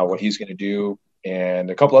 what he's going to do.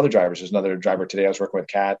 And a couple other drivers. There's another driver today I was working with,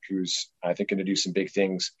 Kat, who's I think going to do some big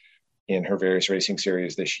things in her various racing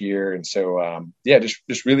series this year. And so,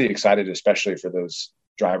 just really excited, especially for those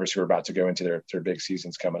drivers who are about to go into their big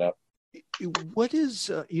seasons coming up. What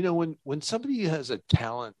is, when somebody has a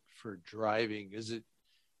talent for driving, is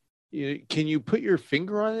it, can you put your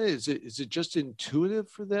finger on it? Is it just intuitive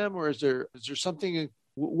for them, or is there something,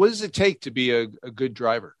 what does it take to be a good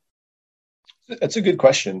driver? That's a good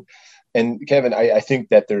question. And Kevin, I think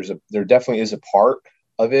that there definitely is a part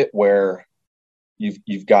of it where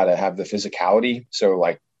you've got to have the physicality. So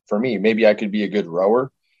like for me, maybe I could be a good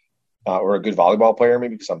rower, or a good volleyball player,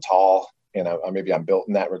 maybe because I'm tall and maybe I'm built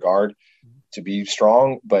in that regard to be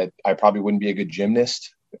strong, but I probably wouldn't be a good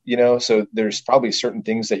gymnast, so there's probably certain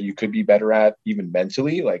things that you could be better at, even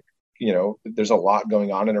mentally. Like, there's a lot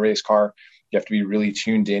going on in a race car. You have to be really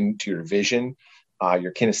tuned in to your vision,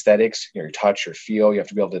 your kinesthetics, your touch, your feel. You have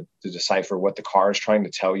to be able to decipher what the car is trying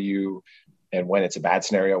to tell you, and when it's a bad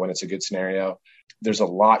scenario, when it's a good scenario. There's a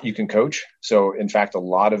lot you can coach. So in fact,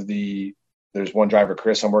 there's one driver,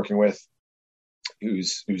 Chris, I'm working with,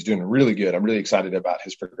 who's doing really good. I'm really excited about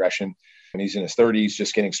his progression. And he's in his 30s,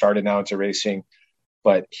 just getting started now into racing.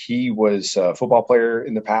 But he was a football player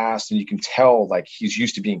in the past, and you can tell like he's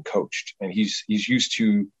used to being coached, and he's used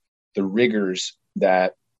to the rigors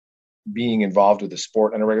that being involved with the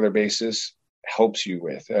sport on a regular basis helps you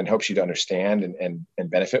with, and helps you to understand and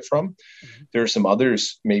benefit from. Mm-hmm. There are some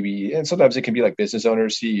others maybe, and sometimes it can be like business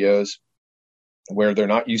owners, CEOs, where they're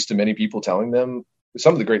not used to many people telling them.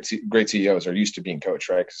 Some of the great CEOs are used to being coached,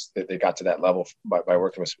 right? Because they got to that level by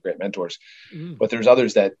working with some great mentors. Mm. But there's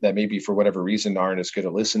others that maybe for whatever reason aren't as good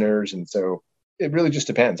at listeners. And so it really just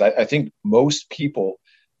depends. I think most people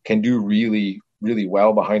can do really, really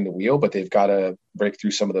well behind the wheel, but they've got to break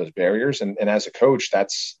through some of those barriers. And as a coach,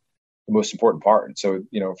 that's the most important part. And so,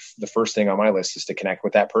 the first thing on my list is to connect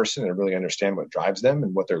with that person and really understand what drives them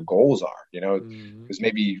and what their goals are, because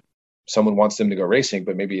maybe someone wants them to go racing,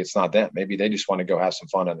 but maybe it's not them. Maybe they just want to go have some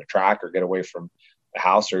fun on the track, or get away from the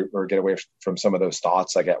house, or get away from some of those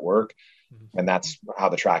thoughts like at work. Mm-hmm. And that's how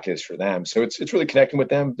the track is for them. So it's really connecting with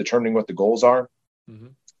them, determining what the goals are. Mm-hmm.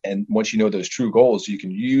 And once you know those true goals, you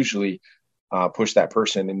can usually push that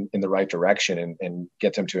person in the right direction and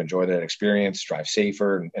get them to enjoy that experience, drive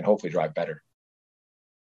safer, and hopefully drive better.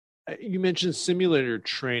 You mentioned simulator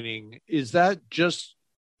training. Is that just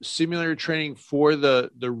simulator training for the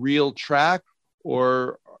real track,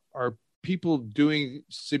 or are people doing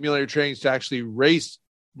simulator trainings to actually race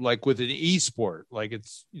like with an e-sport, like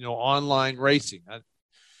it's, online racing?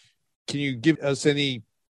 Can you give us any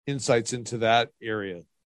insights into that area?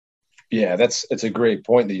 Yeah, it's a great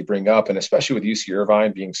point that you bring up. And especially with UC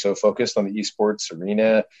Irvine being so focused on the esports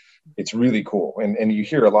arena, it's really cool. And you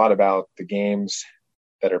hear a lot about the games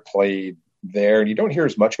that are played there, and you don't hear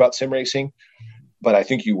as much about sim racing, but I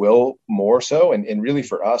think you will more so. And really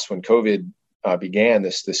for us, when COVID began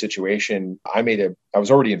the situation, I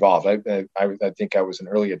was already involved. I think I was an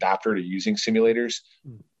early adopter to using simulators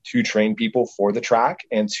to train people for the track,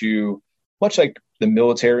 and to, much like the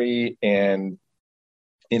military and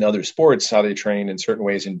in other sports, how they train in certain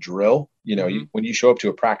ways in drill. When you show up to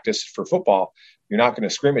a practice for football, you're not going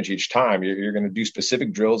to scrimmage each time. You're going to do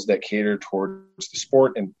specific drills that cater towards the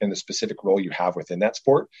sport and the specific role you have within that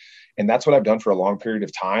sport. And that's what I've done for a long period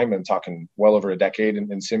of time. I'm talking well over a decade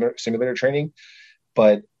in simulator training.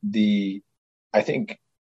 But I think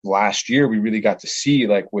last year we really got to see,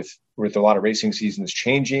 like with a lot of racing seasons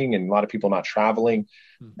changing and a lot of people not traveling,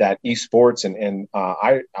 that esports and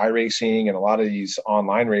iRacing and a lot of these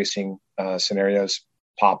online racing scenarios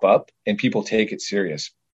pop up and people take it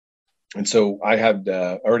serious. And so I had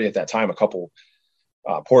already at that time a couple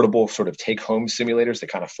portable sort of take home simulators that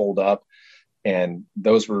kind of fold up, and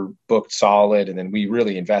those were booked solid. And then we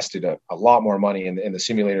really invested a lot more money in the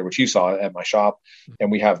simulator, which you saw at my shop.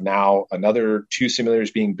 And we have now another 2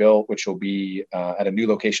 simulators being built, which will be at a new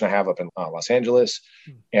location I have up in Los Angeles.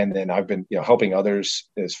 And then I've been helping others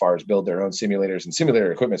as far as build their own simulators, and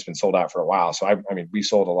simulator equipment's been sold out for a while. So I mean, we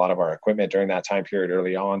sold a lot of our equipment during that time period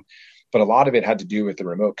early on. But a lot of it had to do with the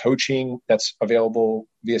remote coaching that's available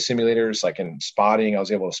via simulators. Like in spotting, I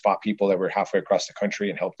was able to spot people that were halfway across the country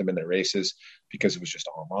and help them in their races because it was just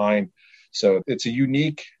online. So it's a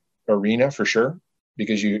unique arena for sure,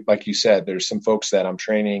 because like you said, there's some folks that I'm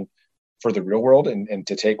training for the real world and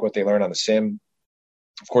to take what they learn on the sim.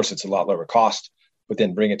 Of course, it's a lot lower cost, but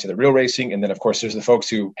then bring it to the real racing. And then, of course, there's the folks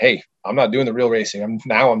who, hey, I'm not doing the real racing.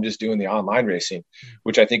 I'm just doing the online racing,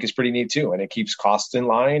 which I think is pretty neat too. And it keeps costs in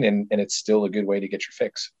line, and it's still a good way to get your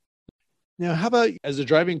fix. Now, how about as a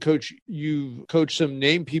driving coach, you coach some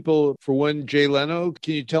name people, for one, Jay Leno.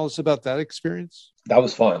 Can you tell us about that experience? That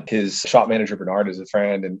was fun. His shop manager, Bernard, is a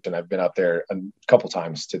friend, and I've been up there a couple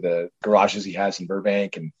times to the garages he has in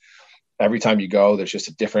Burbank. And every time you go, there's just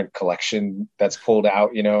a different collection that's pulled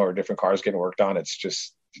out, or different cars getting worked on.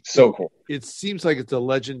 It's so cool. It seems like it's a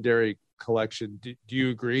legendary collection. Do you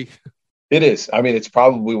agree? It is. I mean, it's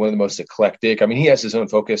probably one of the most eclectic. I mean, he has his own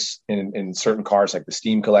focus in certain cars, like the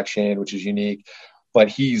Steam collection, which is unique. But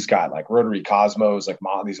he's got like rotary Cosmos, like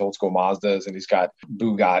these old school Mazdas, and he's got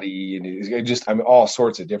Bugatti, and he's just, all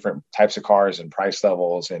sorts of different types of cars and price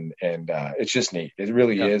levels. And it's just neat. It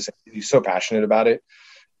really is. He's so passionate about it.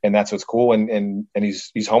 And that's what's cool. And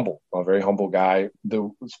he's humble, a very humble guy. The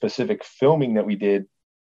specific filming that we did,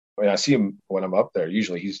 when I see him when I'm up there,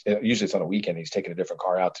 usually it's on a weekend. He's taking a different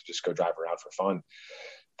car out to just go drive around for fun.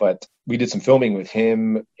 But we did some filming with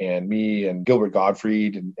him and me and Gilbert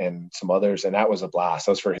Gottfried and some others. And that was a blast.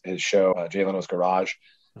 That was for his show, Jay Leno's Garage.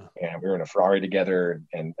 And we were in a Ferrari together.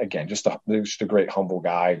 And again, just a great, humble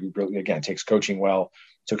guy who really, again, takes coaching well,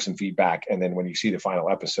 took some feedback. And then when you see the final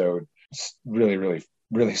episode, it's really, really,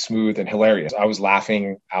 really smooth and hilarious. I was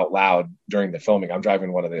laughing out loud during the filming. I'm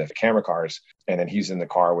driving one of the camera cars, and then he's in the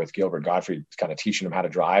car with Gilbert Gottfried, kind of teaching him how to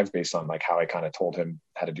drive based on like how I kind of told him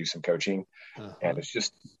how to do some coaching. And it's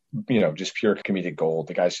just, just pure comedic gold.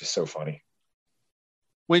 The guy's just so funny.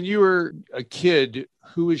 When you were a kid,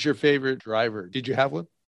 who was your favorite driver? Did you have one?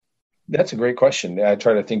 That's a great question. I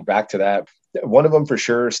try to think back to that. One of them for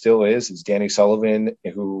sure still is Danny Sullivan,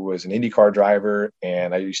 who was an IndyCar driver,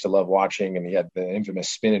 and I used to love watching. And he had the infamous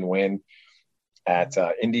spin and win at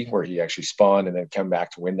Indy, where he actually spun and then came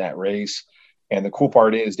back to win that race. And the cool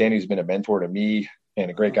part is Danny's been a mentor to me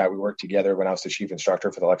and a great guy. We worked together when I was the chief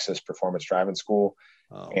instructor for the Lexus Performance Driving School.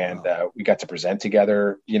 We got to present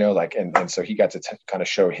together, and so he got to kind of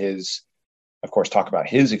show his, of course, talk about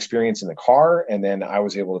his experience in the car. And then I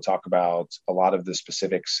was able to talk about a lot of the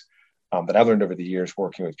specifics that I've learned over the years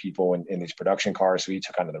working with people in these production cars. So he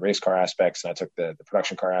took kind of the race car aspects, and I took the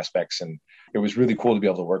production car aspects. And it was really cool to be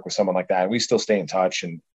able to work with someone like that. And we still stay in touch.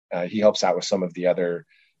 And he helps out with some of the other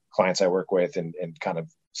clients I work with and kind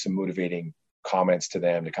of some motivating comments to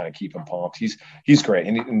them to kind of keep them pumped. He's great.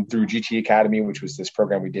 And through GT Academy, which was this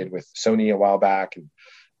program we did with Sony a while back, and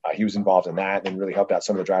he was involved in that and really helped out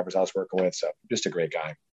some of the drivers I was working with. So just a great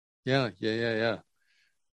guy. Yeah.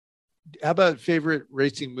 How about favorite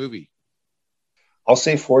racing movie? I'll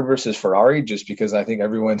say Ford versus Ferrari just because I think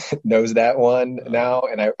everyone knows that one now.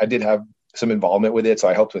 And I did have some involvement with it. So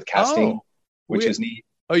I helped with casting, which is neat.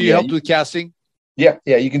 Oh, you helped with casting? Yeah.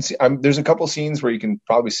 You can see, there's a couple scenes where you can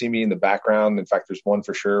probably see me in the background. In fact, there's one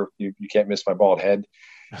for sure. You can't miss my bald head.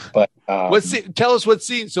 But tell us what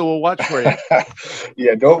scene so we'll watch for you.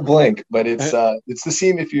 Yeah, don't blink. But it's the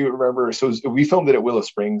scene, if you remember. So we filmed it at Willow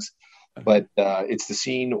Springs, but it's the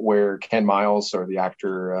scene where Ken Miles, or the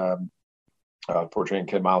actor portraying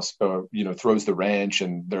Ken Miles, throws the wrench,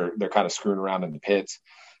 and they're kind of screwing around in the pits.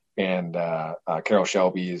 And Carol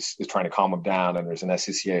Shelby is trying to calm them down, and there's an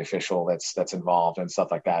SCCA official that's involved and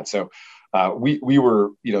stuff like that. So we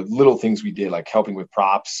were, little things we did, like helping with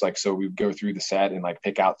props. Like, so we'd go through the set and like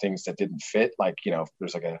pick out things that didn't fit. Like,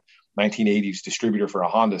 there's like a 1980s distributor for a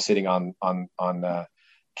Honda sitting on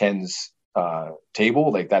Ken's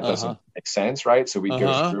table. Like that doesn't make sense, right? So we'd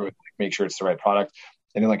go through it, make sure it's the right product.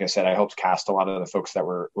 And then, like I said, I helped cast a lot of the folks that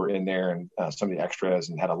were in there, and some of the extras,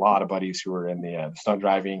 and had a lot of buddies who were in the stunt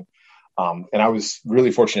driving. And I was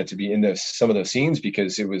really fortunate to be in some of those scenes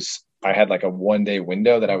because I had like a 1-day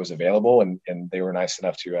window that I was available, and they were nice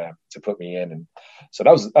enough to put me in. And so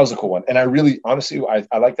that was a cool one. And I really, honestly,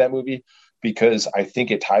 I like that movie because I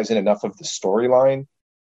think it ties in enough of the storyline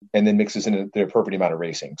and then mixes in the appropriate amount of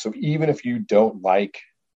racing. So even if you don't like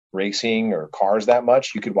racing or cars that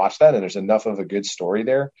much, you could watch that, and there's enough of a good story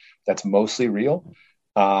there that's mostly real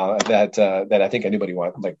that I think anybody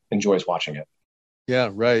enjoys watching it. Yeah,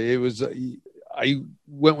 right. It was. I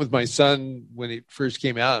went with my son when it first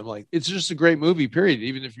came out. I'm like, it's just a great movie. Period.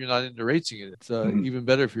 Even if you're not into racing it, it's even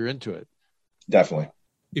better if you're into it. Definitely.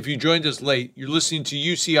 If you joined us late, you're listening to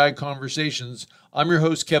UCI Conversations. I'm your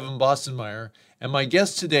host, Kevin Madsen'05, and my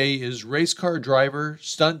guest today is race car driver,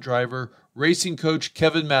 stunt driver, racing coach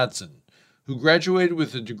Kevin Madsen', who graduated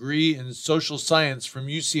with a degree in social science from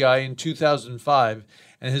UCI in 2005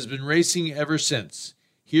 and has been racing ever since.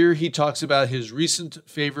 Here he talks about his recent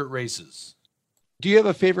favorite races. Do you have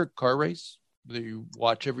a favorite car race that you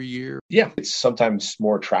watch every year? Yeah, it's sometimes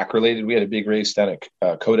more track related. We had a big race down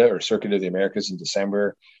at COTA, or Circuit of the Americas, in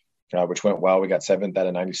December, which went well. We got 7th out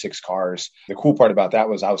of 96 cars. The cool part about that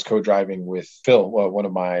was I was co-driving with Phil, one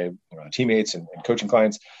of my teammates and coaching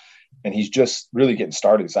clients. And he's just really getting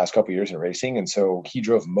started his last couple of years in racing. And so he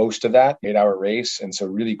drove most of that 8-hour race. And so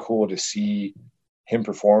really cool to see him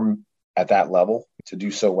perform at that level, to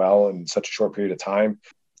do so well in such a short period of time.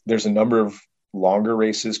 There's a number of longer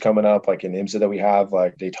races coming up, like in IMSA that we have,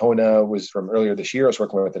 like Daytona was from earlier this year. I was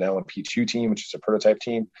working with an LMP2 team, which is a prototype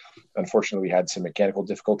team. Unfortunately, we had some mechanical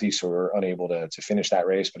difficulties, so we were unable to finish that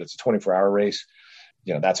race, but it's a 24-hour race.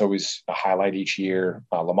 That's always a highlight each year.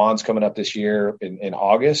 Le Mans coming up this year in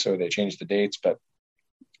August, so they changed the dates, but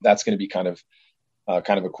that's going to be kind of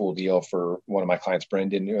a cool deal for one of my clients,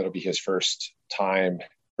 Brendan. It'll be his first time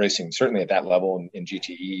racing, certainly at that level in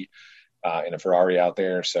GTE, in a Ferrari out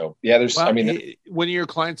there. So yeah, one of your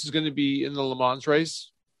clients is going to be in the Le Mans race.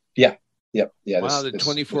 Yeah. Yep. Yeah. Wow. The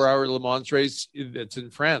 24-hour Le Mans race that's in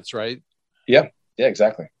France, right? Yeah. Yeah,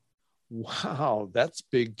 exactly. Wow, that's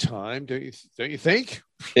big time, don't you think?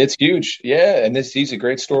 It's huge, yeah. And he's a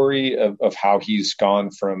great story of how he's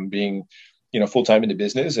gone from being, full-time into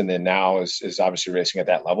business, and then now is obviously racing at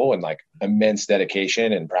that level, and like immense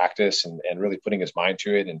dedication and practice, and really putting his mind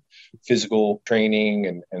to it, and physical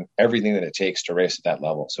training and everything that it takes to race at that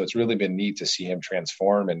level. So it's really been neat to see him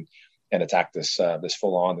transform and attack this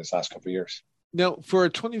full on this last couple of years. Now, for a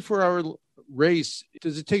 24-hour race,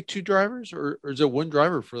 does it take 2 drivers, or is it 1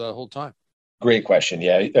 driver for that whole time? Great question.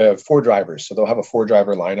 Yeah, 4 drivers. So they'll have a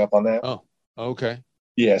 4-driver lineup on that. Oh, okay.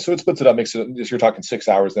 Yeah, so it splits it up. If you're talking 6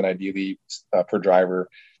 hours, then ideally per driver.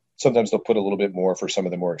 Sometimes they'll put a little bit more for some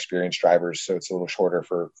of the more experienced drivers, so it's a little shorter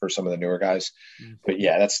for some of the newer guys. Mm-hmm. But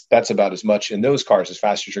yeah, that's about as much in those cars, as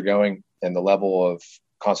fast as you're going, and the level of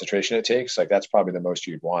concentration it takes. Like that's probably the most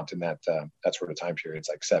you'd want in that sort of time period. It's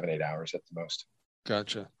like 7-8 hours at the most.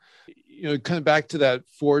 Gotcha. Kind of back to that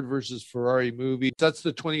Ford versus Ferrari movie. That's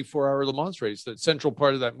the 24-hour Le Mans race, the central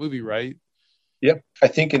part of that movie, right? Yep. I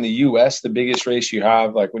think in the U.S., the biggest race you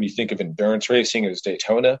have, like when you think of endurance racing, is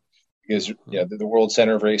Daytona, because the world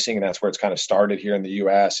center of racing, and that's where it's kind of started here in the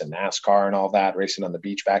U.S. and NASCAR and all that, racing on the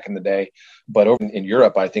beach back in the day. But over in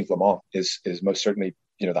Europe, I think Le Mans is most certainly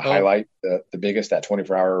the highlight, the biggest, that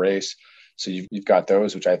 24-hour race. So you've got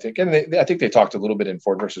those, which I think, and I think they talked a little bit in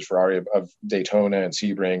Ford versus Ferrari of Daytona and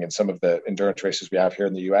Sebring and some of the endurance races we have here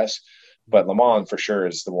in the U.S. But Le Mans for sure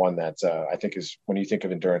is the one that I think is, when you think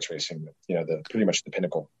of endurance racing, pretty much the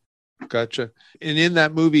pinnacle. Gotcha. And in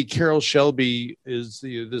that movie, Carol Shelby is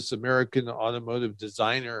this American automotive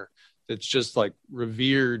designer that's just like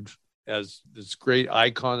revered as this great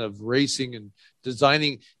icon of racing and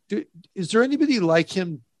designing. Is there anybody like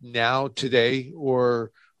him now today,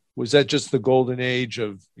 or was that just the golden age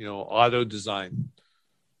of, auto design?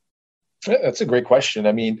 That's a great question.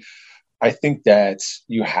 I mean, I think that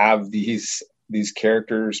you have these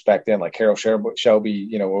characters back then, like Carroll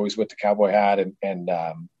Shelby, always with the cowboy hat, and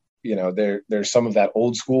there's some of that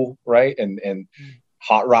old school, right? And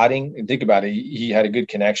hot rodding. And think about it, he had a good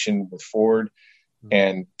connection with Ford,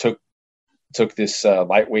 and took this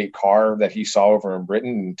lightweight car that he saw over in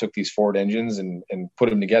Britain and took these Ford engines and put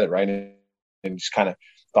them together, right? And just kind of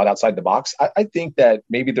thought outside the box. I think that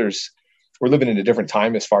maybe we're living in a different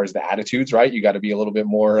time as far as the attitudes, right? You got to be a little bit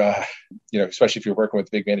more, especially if you're working with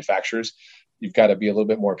big manufacturers, you've got to be a little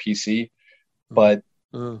bit more PC. But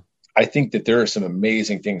I think that there are some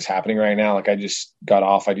amazing things happening right now. Like I just got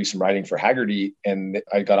off, I do some writing for Haggerty, and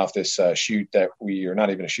I got off this shoot that are not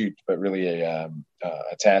even a shoot, but really a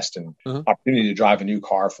test and opportunity to drive a new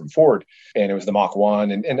car from Ford. And it was the Mach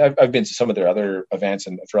 1. And I've been to some of their other events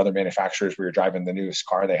and for other manufacturers, we were driving the newest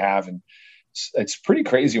car they have. And it's pretty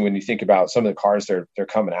crazy when you think about some of the cars they're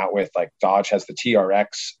coming out with. Like Dodge has the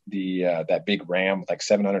TRX, that big Ram with like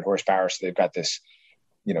 700 horsepower. So they've got this,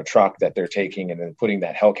 truck that they're taking and then putting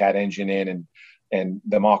that Hellcat engine in, and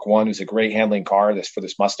the Mach 1 is a great handling car for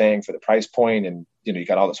this Mustang for the price point. And, you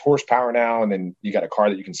got all this horsepower now, and then you got a car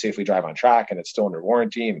that you can safely drive on track, and it's still under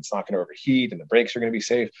warranty, and it's not going to overheat, and the brakes are going to be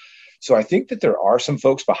safe. So I think that there are some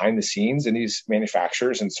folks behind the scenes in these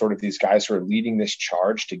manufacturers and sort of these guys who are leading this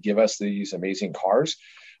charge to give us these amazing cars.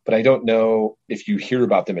 But I don't know if you hear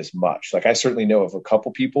about them as much. Like I certainly know of a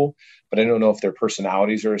couple people, but I don't know if their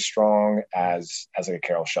personalities are as strong as like a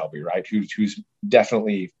Carroll Shelby, right? Who's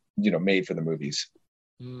definitely, made for the movies.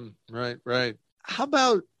 Right. How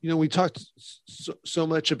about, we talked so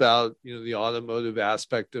much about, the automotive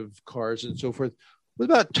aspect of cars and so forth. What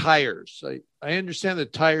about tires? I understand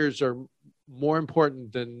that tires are more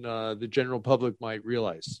important than the general public might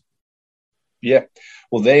realize. Yeah.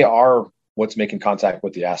 Well, they are what's making contact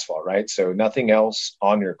with the asphalt, right? So nothing else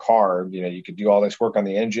on your car, you could do all this work on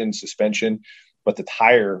the engine, suspension, but the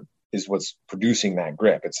tire is what's producing that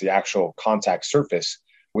grip. It's the actual contact surface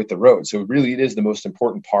with the road. So really it is the most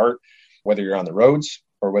important part, whether you're on the roads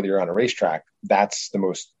or whether you're on a racetrack. That's the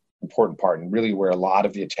most important part, and really where a lot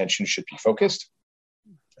of the attention should be focused.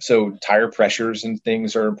 So tire pressures and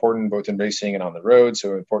things are important both in racing and on the road.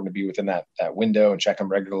 So important to be within that window and check them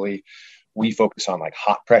regularly. We focus on like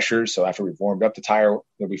hot pressures. So after we've warmed up the tire,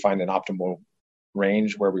 that we find an optimal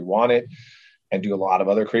range where we want it, and do a lot of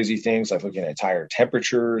other crazy things like looking at tire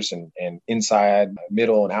temperatures and inside,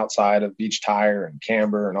 middle, and outside of each tire and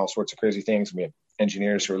camber and all sorts of crazy things. We have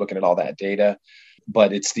engineers who are looking at all that data.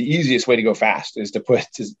 But it's the easiest way to go fast is to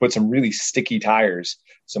put some really sticky tires,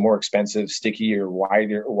 some more expensive, sticky or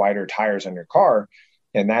wider tires on your car.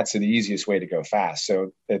 And that's the easiest way to go fast.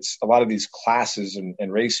 So it's a lot of these classes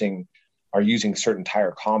and racing are using certain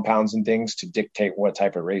tire compounds and things to dictate what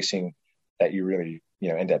type of racing that you really,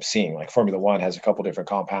 end up seeing. Like Formula One has a couple different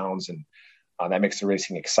compounds, and that makes the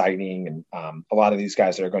racing exciting. And a lot of these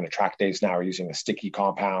guys that are going to track days now are using a sticky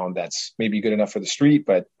compound that's maybe good enough for the street,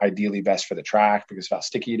 but ideally best for the track because of how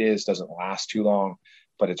sticky it is, doesn't last too long,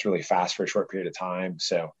 but it's really fast for a short period of time.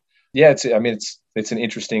 So yeah, it's an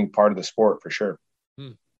interesting part of the sport for sure.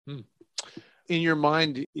 In your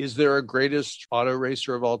mind, is there a greatest auto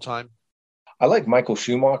racer of all time? I like Michael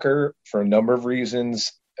Schumacher for a number of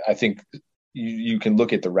reasons. I think you can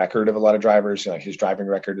look at the record of a lot of drivers. His driving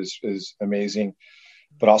record is amazing,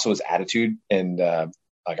 but also his attitude. And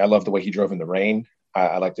I love the way he drove in the rain.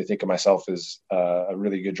 I like to think of myself as a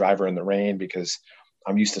really good driver in the rain because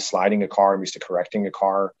I'm used to sliding a car. I'm used to correcting a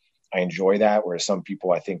car. I enjoy that, whereas some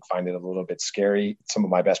people, I think, find it a little bit scary. Some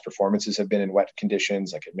of my best performances have been in wet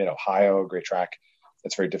conditions, like at Mid-Ohio, a great track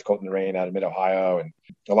that's very difficult in the rain out of Mid-Ohio, and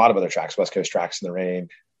a lot of other tracks, West Coast tracks in the rain,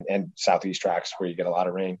 and Southeast tracks where you get a lot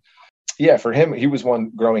of rain. Yeah, for him, he was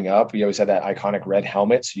one growing up. He always had that iconic red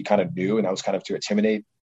helmet, so you kind of knew, and that was kind of to intimidate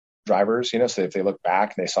drivers, so if they look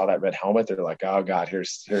back and they saw that red helmet, they're like, oh God, here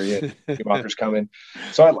he is, Schumacher's coming.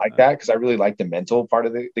 So I like that because I really like the mental part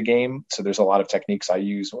of the game. So there's a lot of techniques I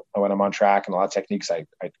use when I'm on track, and a lot of techniques I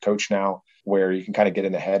coach now where you can kind of get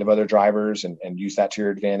in the head of other drivers and use that to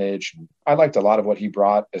your advantage. And I liked a lot of what he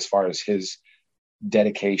brought as far as his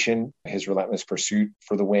dedication, his relentless pursuit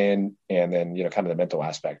for the win, and then, kind of the mental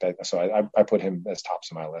aspect. So I put him as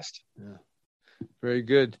tops of my list. Yeah. Very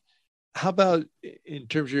good. How about in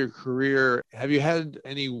terms of your career? Have you had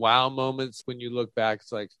any wow moments when you look back?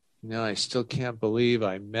 It's like, I still can't believe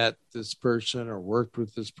I met this person or worked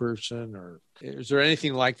with this person, or is there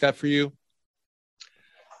anything like that for you?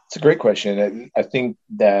 It's a great question. I think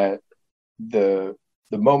that the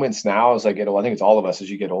moments now as I get old, I think it's all of us as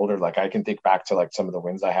you get older, like I can think back to like some of the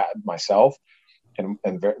wins I had myself, and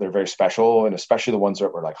they're very special, and especially the ones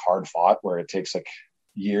that were like hard fought, where it takes like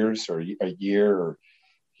years or a year, or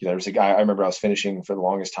there's a guy I remember I was finishing for the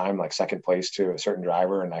longest time like second place to a certain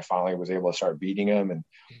driver, and I finally was able to start beating him, and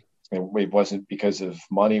it wasn't because of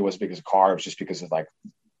money, it wasn't because of car, it was just because of like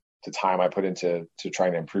the time I put into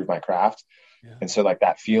trying to improve my craft. Yeah. And so like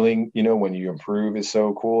that feeling, when you improve is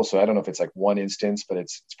so cool. So I don't know if it's like one instance, but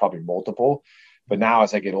it's probably multiple. But now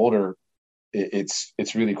as I get older, it's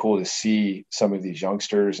really cool to see some of these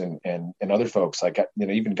youngsters and other folks, like,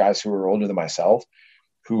 even guys who are older than myself,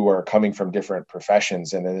 who are coming from different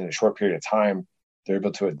professions. And then in a short period of time, they're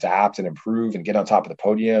able to adapt and improve and get on top of the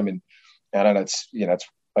podium. And I don't know, it's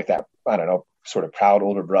like that, I don't know, sort of proud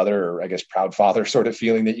older brother, or I guess proud father sort of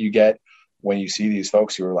feeling that you get when you see these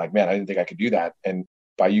folks who are like, man, I didn't think I could do that. And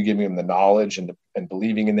by you giving them the knowledge and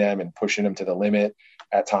believing in them and pushing them to the limit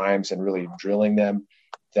at times and really drilling them,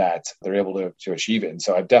 that they're able to achieve it. And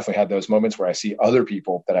so I've definitely had those moments where I see other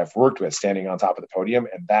people that I've worked with standing on top of the podium.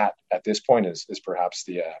 And that at this point is perhaps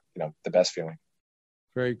the best feeling.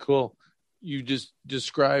 Very cool. You just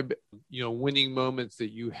describe, winning moments that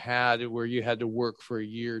you had where you had to work for a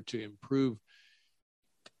year to improve.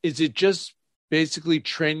 Is it just basically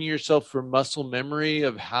training yourself for muscle memory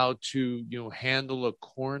of how to, handle a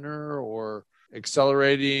corner or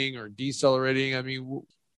accelerating or decelerating? I mean,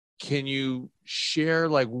 can you share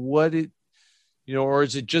like what it, or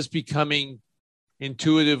is it just becoming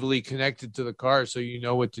intuitively connected to the car so you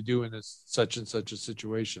know what to do in such and such a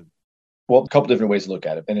situation? Well, a couple different ways to look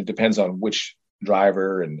at it. And it depends on which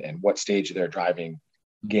driver and what stage of their driving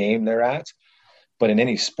game they're at. But in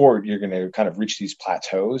any sport, you're going to kind of reach these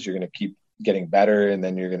plateaus. You're going to keep getting better, and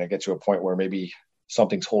then you're going to get to a point where maybe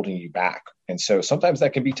something's holding you back. And so sometimes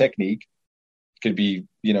that can be technique. It could be,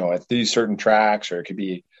 at these certain tracks, or it could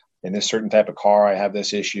be in this certain type of car, I have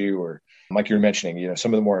this issue, or like you were mentioning,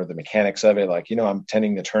 some of the more of the mechanics of it, like, I'm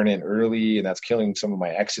tending to turn in early, and that's killing some of my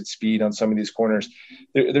exit speed on some of these corners.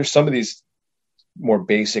 There's some of these more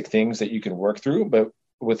basic things that you can work through, but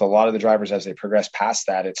with a lot of the drivers, as they progress past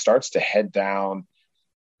that, it starts to head down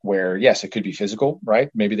where, yes, it could be physical, right?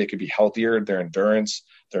 Maybe they could be healthier, their endurance,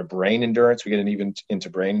 their brain endurance. We get even into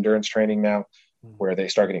brain endurance training now, where they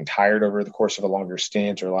start getting tired over the course of a longer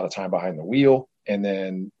stint or a lot of time behind the wheel. And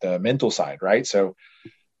then the mental side, right? So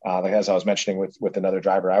like as I was mentioning with another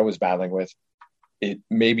driver I was battling with, it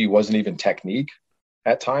maybe wasn't even technique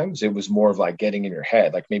at times. It was more of like getting in your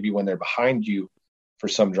head. Like maybe when they're behind you, for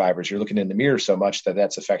some drivers, you're looking in the mirror so much that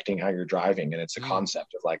that's affecting how you're driving. And it's a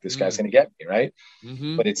concept of like, this guy's going to get me, right?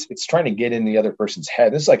 Mm-hmm. But it's trying to get in the other person's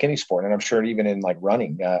head. This is like any sport. And I'm sure even in like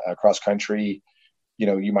running across country,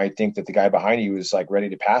 you might think that the guy behind you is like ready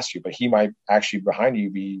to pass you, but he might actually behind you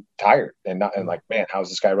be tired and like, man, how's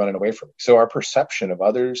this guy running away from me? So our perception of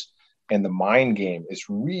others and the mind game is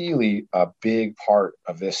really a big part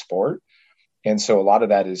of this sport. And so a lot of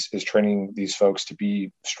that is training these folks to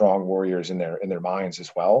be strong warriors in their minds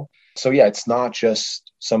as well. So yeah, it's not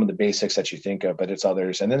just some of the basics that you think of, but it's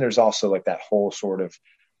others. And then there's also like that whole sort of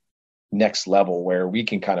next level where we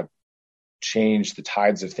can kind of change the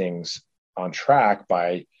tides of things on track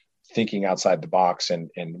by thinking outside the box and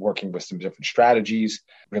working with some different strategies,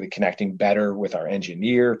 really connecting better with our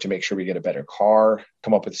engineer to make sure we get a better car,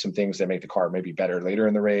 come up with some things that make the car maybe better later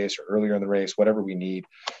in the race or earlier in the race, whatever we need.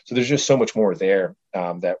 So there's just so much more there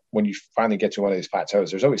that when you finally get to one of these plateaus,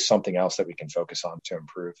 there's always something else that we can focus on to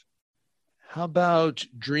improve. How about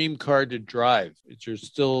dream car to drive? Is there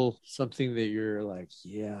still something that you're like,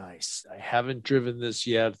 yeah, I haven't driven this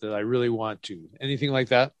yet that I really want to? Anything like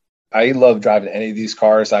that? I love driving any of these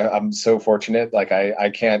cars. I'm so fortunate. Like I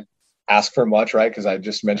can't ask for much, right? Because I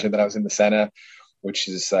just mentioned that I was in the Senna, which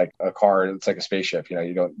is like a car. It's like a spaceship.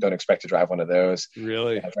 You don't expect to drive one of those.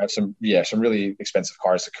 Really? I drive some really expensive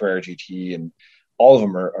cars, the Carrera GT, and all of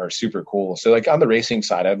them are super cool. So like on the racing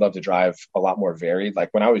side, I'd love to drive a lot more varied.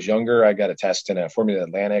 Like when I was younger, I got a test in a Formula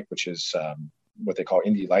Atlantic, which is what they call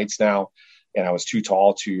Indy Lights now, and I was too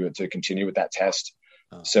tall to continue with that test.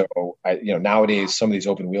 So nowadays some of these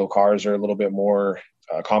open wheel cars are a little bit more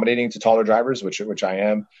accommodating to taller drivers, which I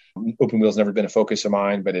am. Open wheel's never been a focus of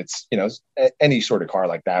mine, but it's, any sort of car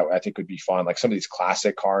like that I think would be fun. Like some of these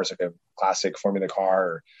classic cars, like a classic Formula car,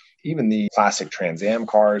 or even the classic Trans Am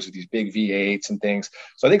cars with these big V8s and things.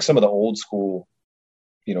 So I think some of the old school,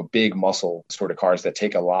 big muscle sort of cars that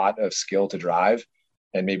take a lot of skill to drive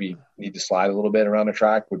and maybe need to slide a little bit around a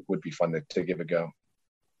track would be fun to give a go.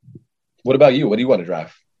 What about you? What do you want to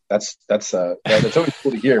drive? That's always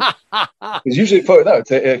cool to hear. Because usually,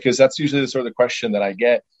 because that's usually the sort of the question that I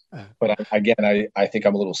get But I think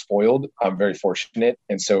I'm a little spoiled. I'm very fortunate,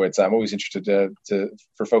 and so I'm always interested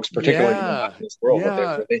for folks, particularly not in this world,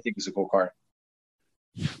 what they think is a cool car.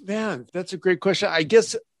 Man, that's a great question. I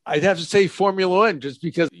guess I'd have to say Formula One, just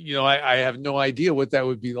because I have no idea what that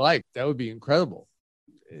would be like. That would be incredible.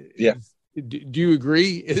 Yeah. Do you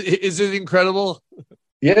agree? Is it incredible?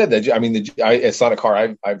 Yeah, it's not a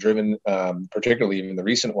car I've driven, particularly even the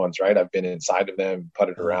recent ones, right? I've been inside of them,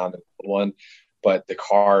 putted around in one, but the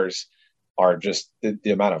cars are just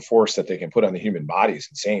the amount of force that they can put on the human body is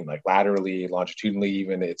insane. Like laterally, longitudinally,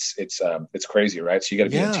 even it's crazy, right? So you got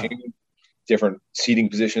to be in tune, different seating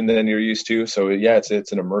position than you're used to. So yeah,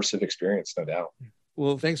 it's an immersive experience, no doubt.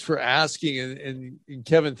 Well, thanks for asking, and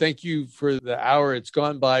Kevin, thank you for the hour. It's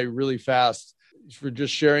gone by really fast. For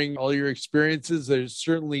just sharing all your experiences. They're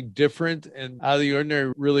certainly different and out of the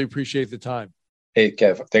ordinary. Really appreciate the time. Hey,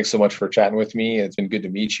 Kev, thanks so much for chatting with me. It's been good to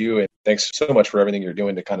meet you. And thanks so much for everything you're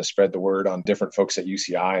doing to kind of spread the word on different folks at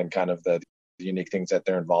UCI and kind of the unique things that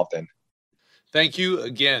they're involved in. Thank you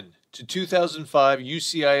again to 2005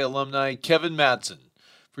 UCI alumni Kevin Madsen'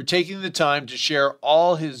 for taking the time to share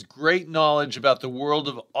all his great knowledge about the world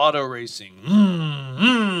of auto racing.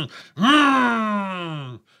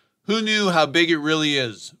 Who knew how big it really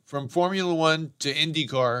is? From Formula One to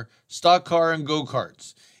IndyCar, stock car, and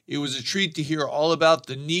go-karts. It was a treat to hear all about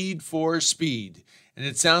the need for speed, and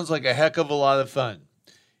it sounds like a heck of a lot of fun.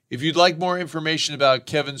 If you'd like more information about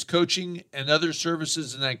Kevin's coaching and other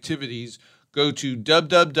services and activities, go to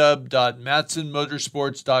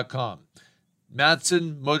www.madsenmotorsports.com.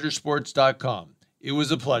 madsenmotorsports.com. It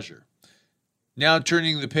was a pleasure. Now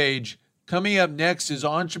turning the page, coming up next is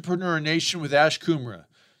Entrepreneur Nation with Ash Kumra,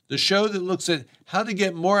 the show that looks at how to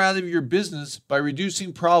get more out of your business by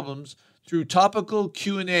reducing problems through topical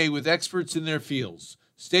Q&A with experts in their fields.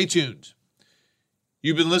 Stay tuned.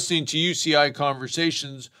 You've been listening to UCI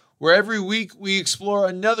Conversations, where every week we explore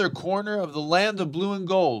another corner of the land of blue and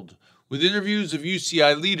gold with interviews of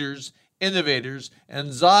UCI leaders, innovators, and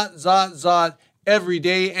zot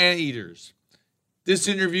everyday anteaters. This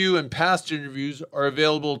interview and past interviews are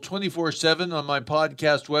available 24/7 on my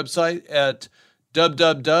podcast website at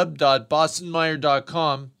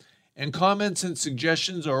www.bostonmeyer.com, and comments and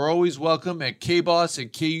suggestions are always welcome at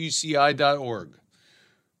kboss@kuci.org.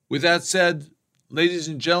 With that said, ladies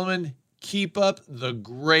and gentlemen, keep up the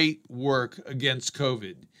great work against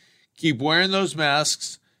COVID. Keep wearing those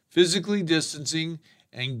masks, physically distancing,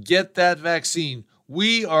 and get that vaccine.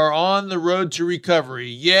 We are on the road to recovery.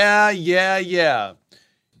 Yeah.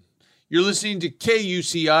 You're listening to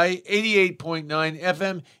KUCI 88.9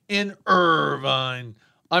 FM in Irvine.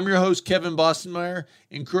 I'm your host, Kevin Bostonmeyer,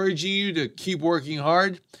 encouraging you to keep working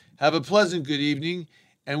hard. Have a pleasant good evening,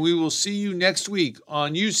 and we will see you next week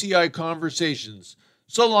on UCI Conversations.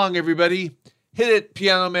 So long, everybody. Hit it,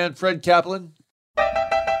 piano man Fred Kaplan.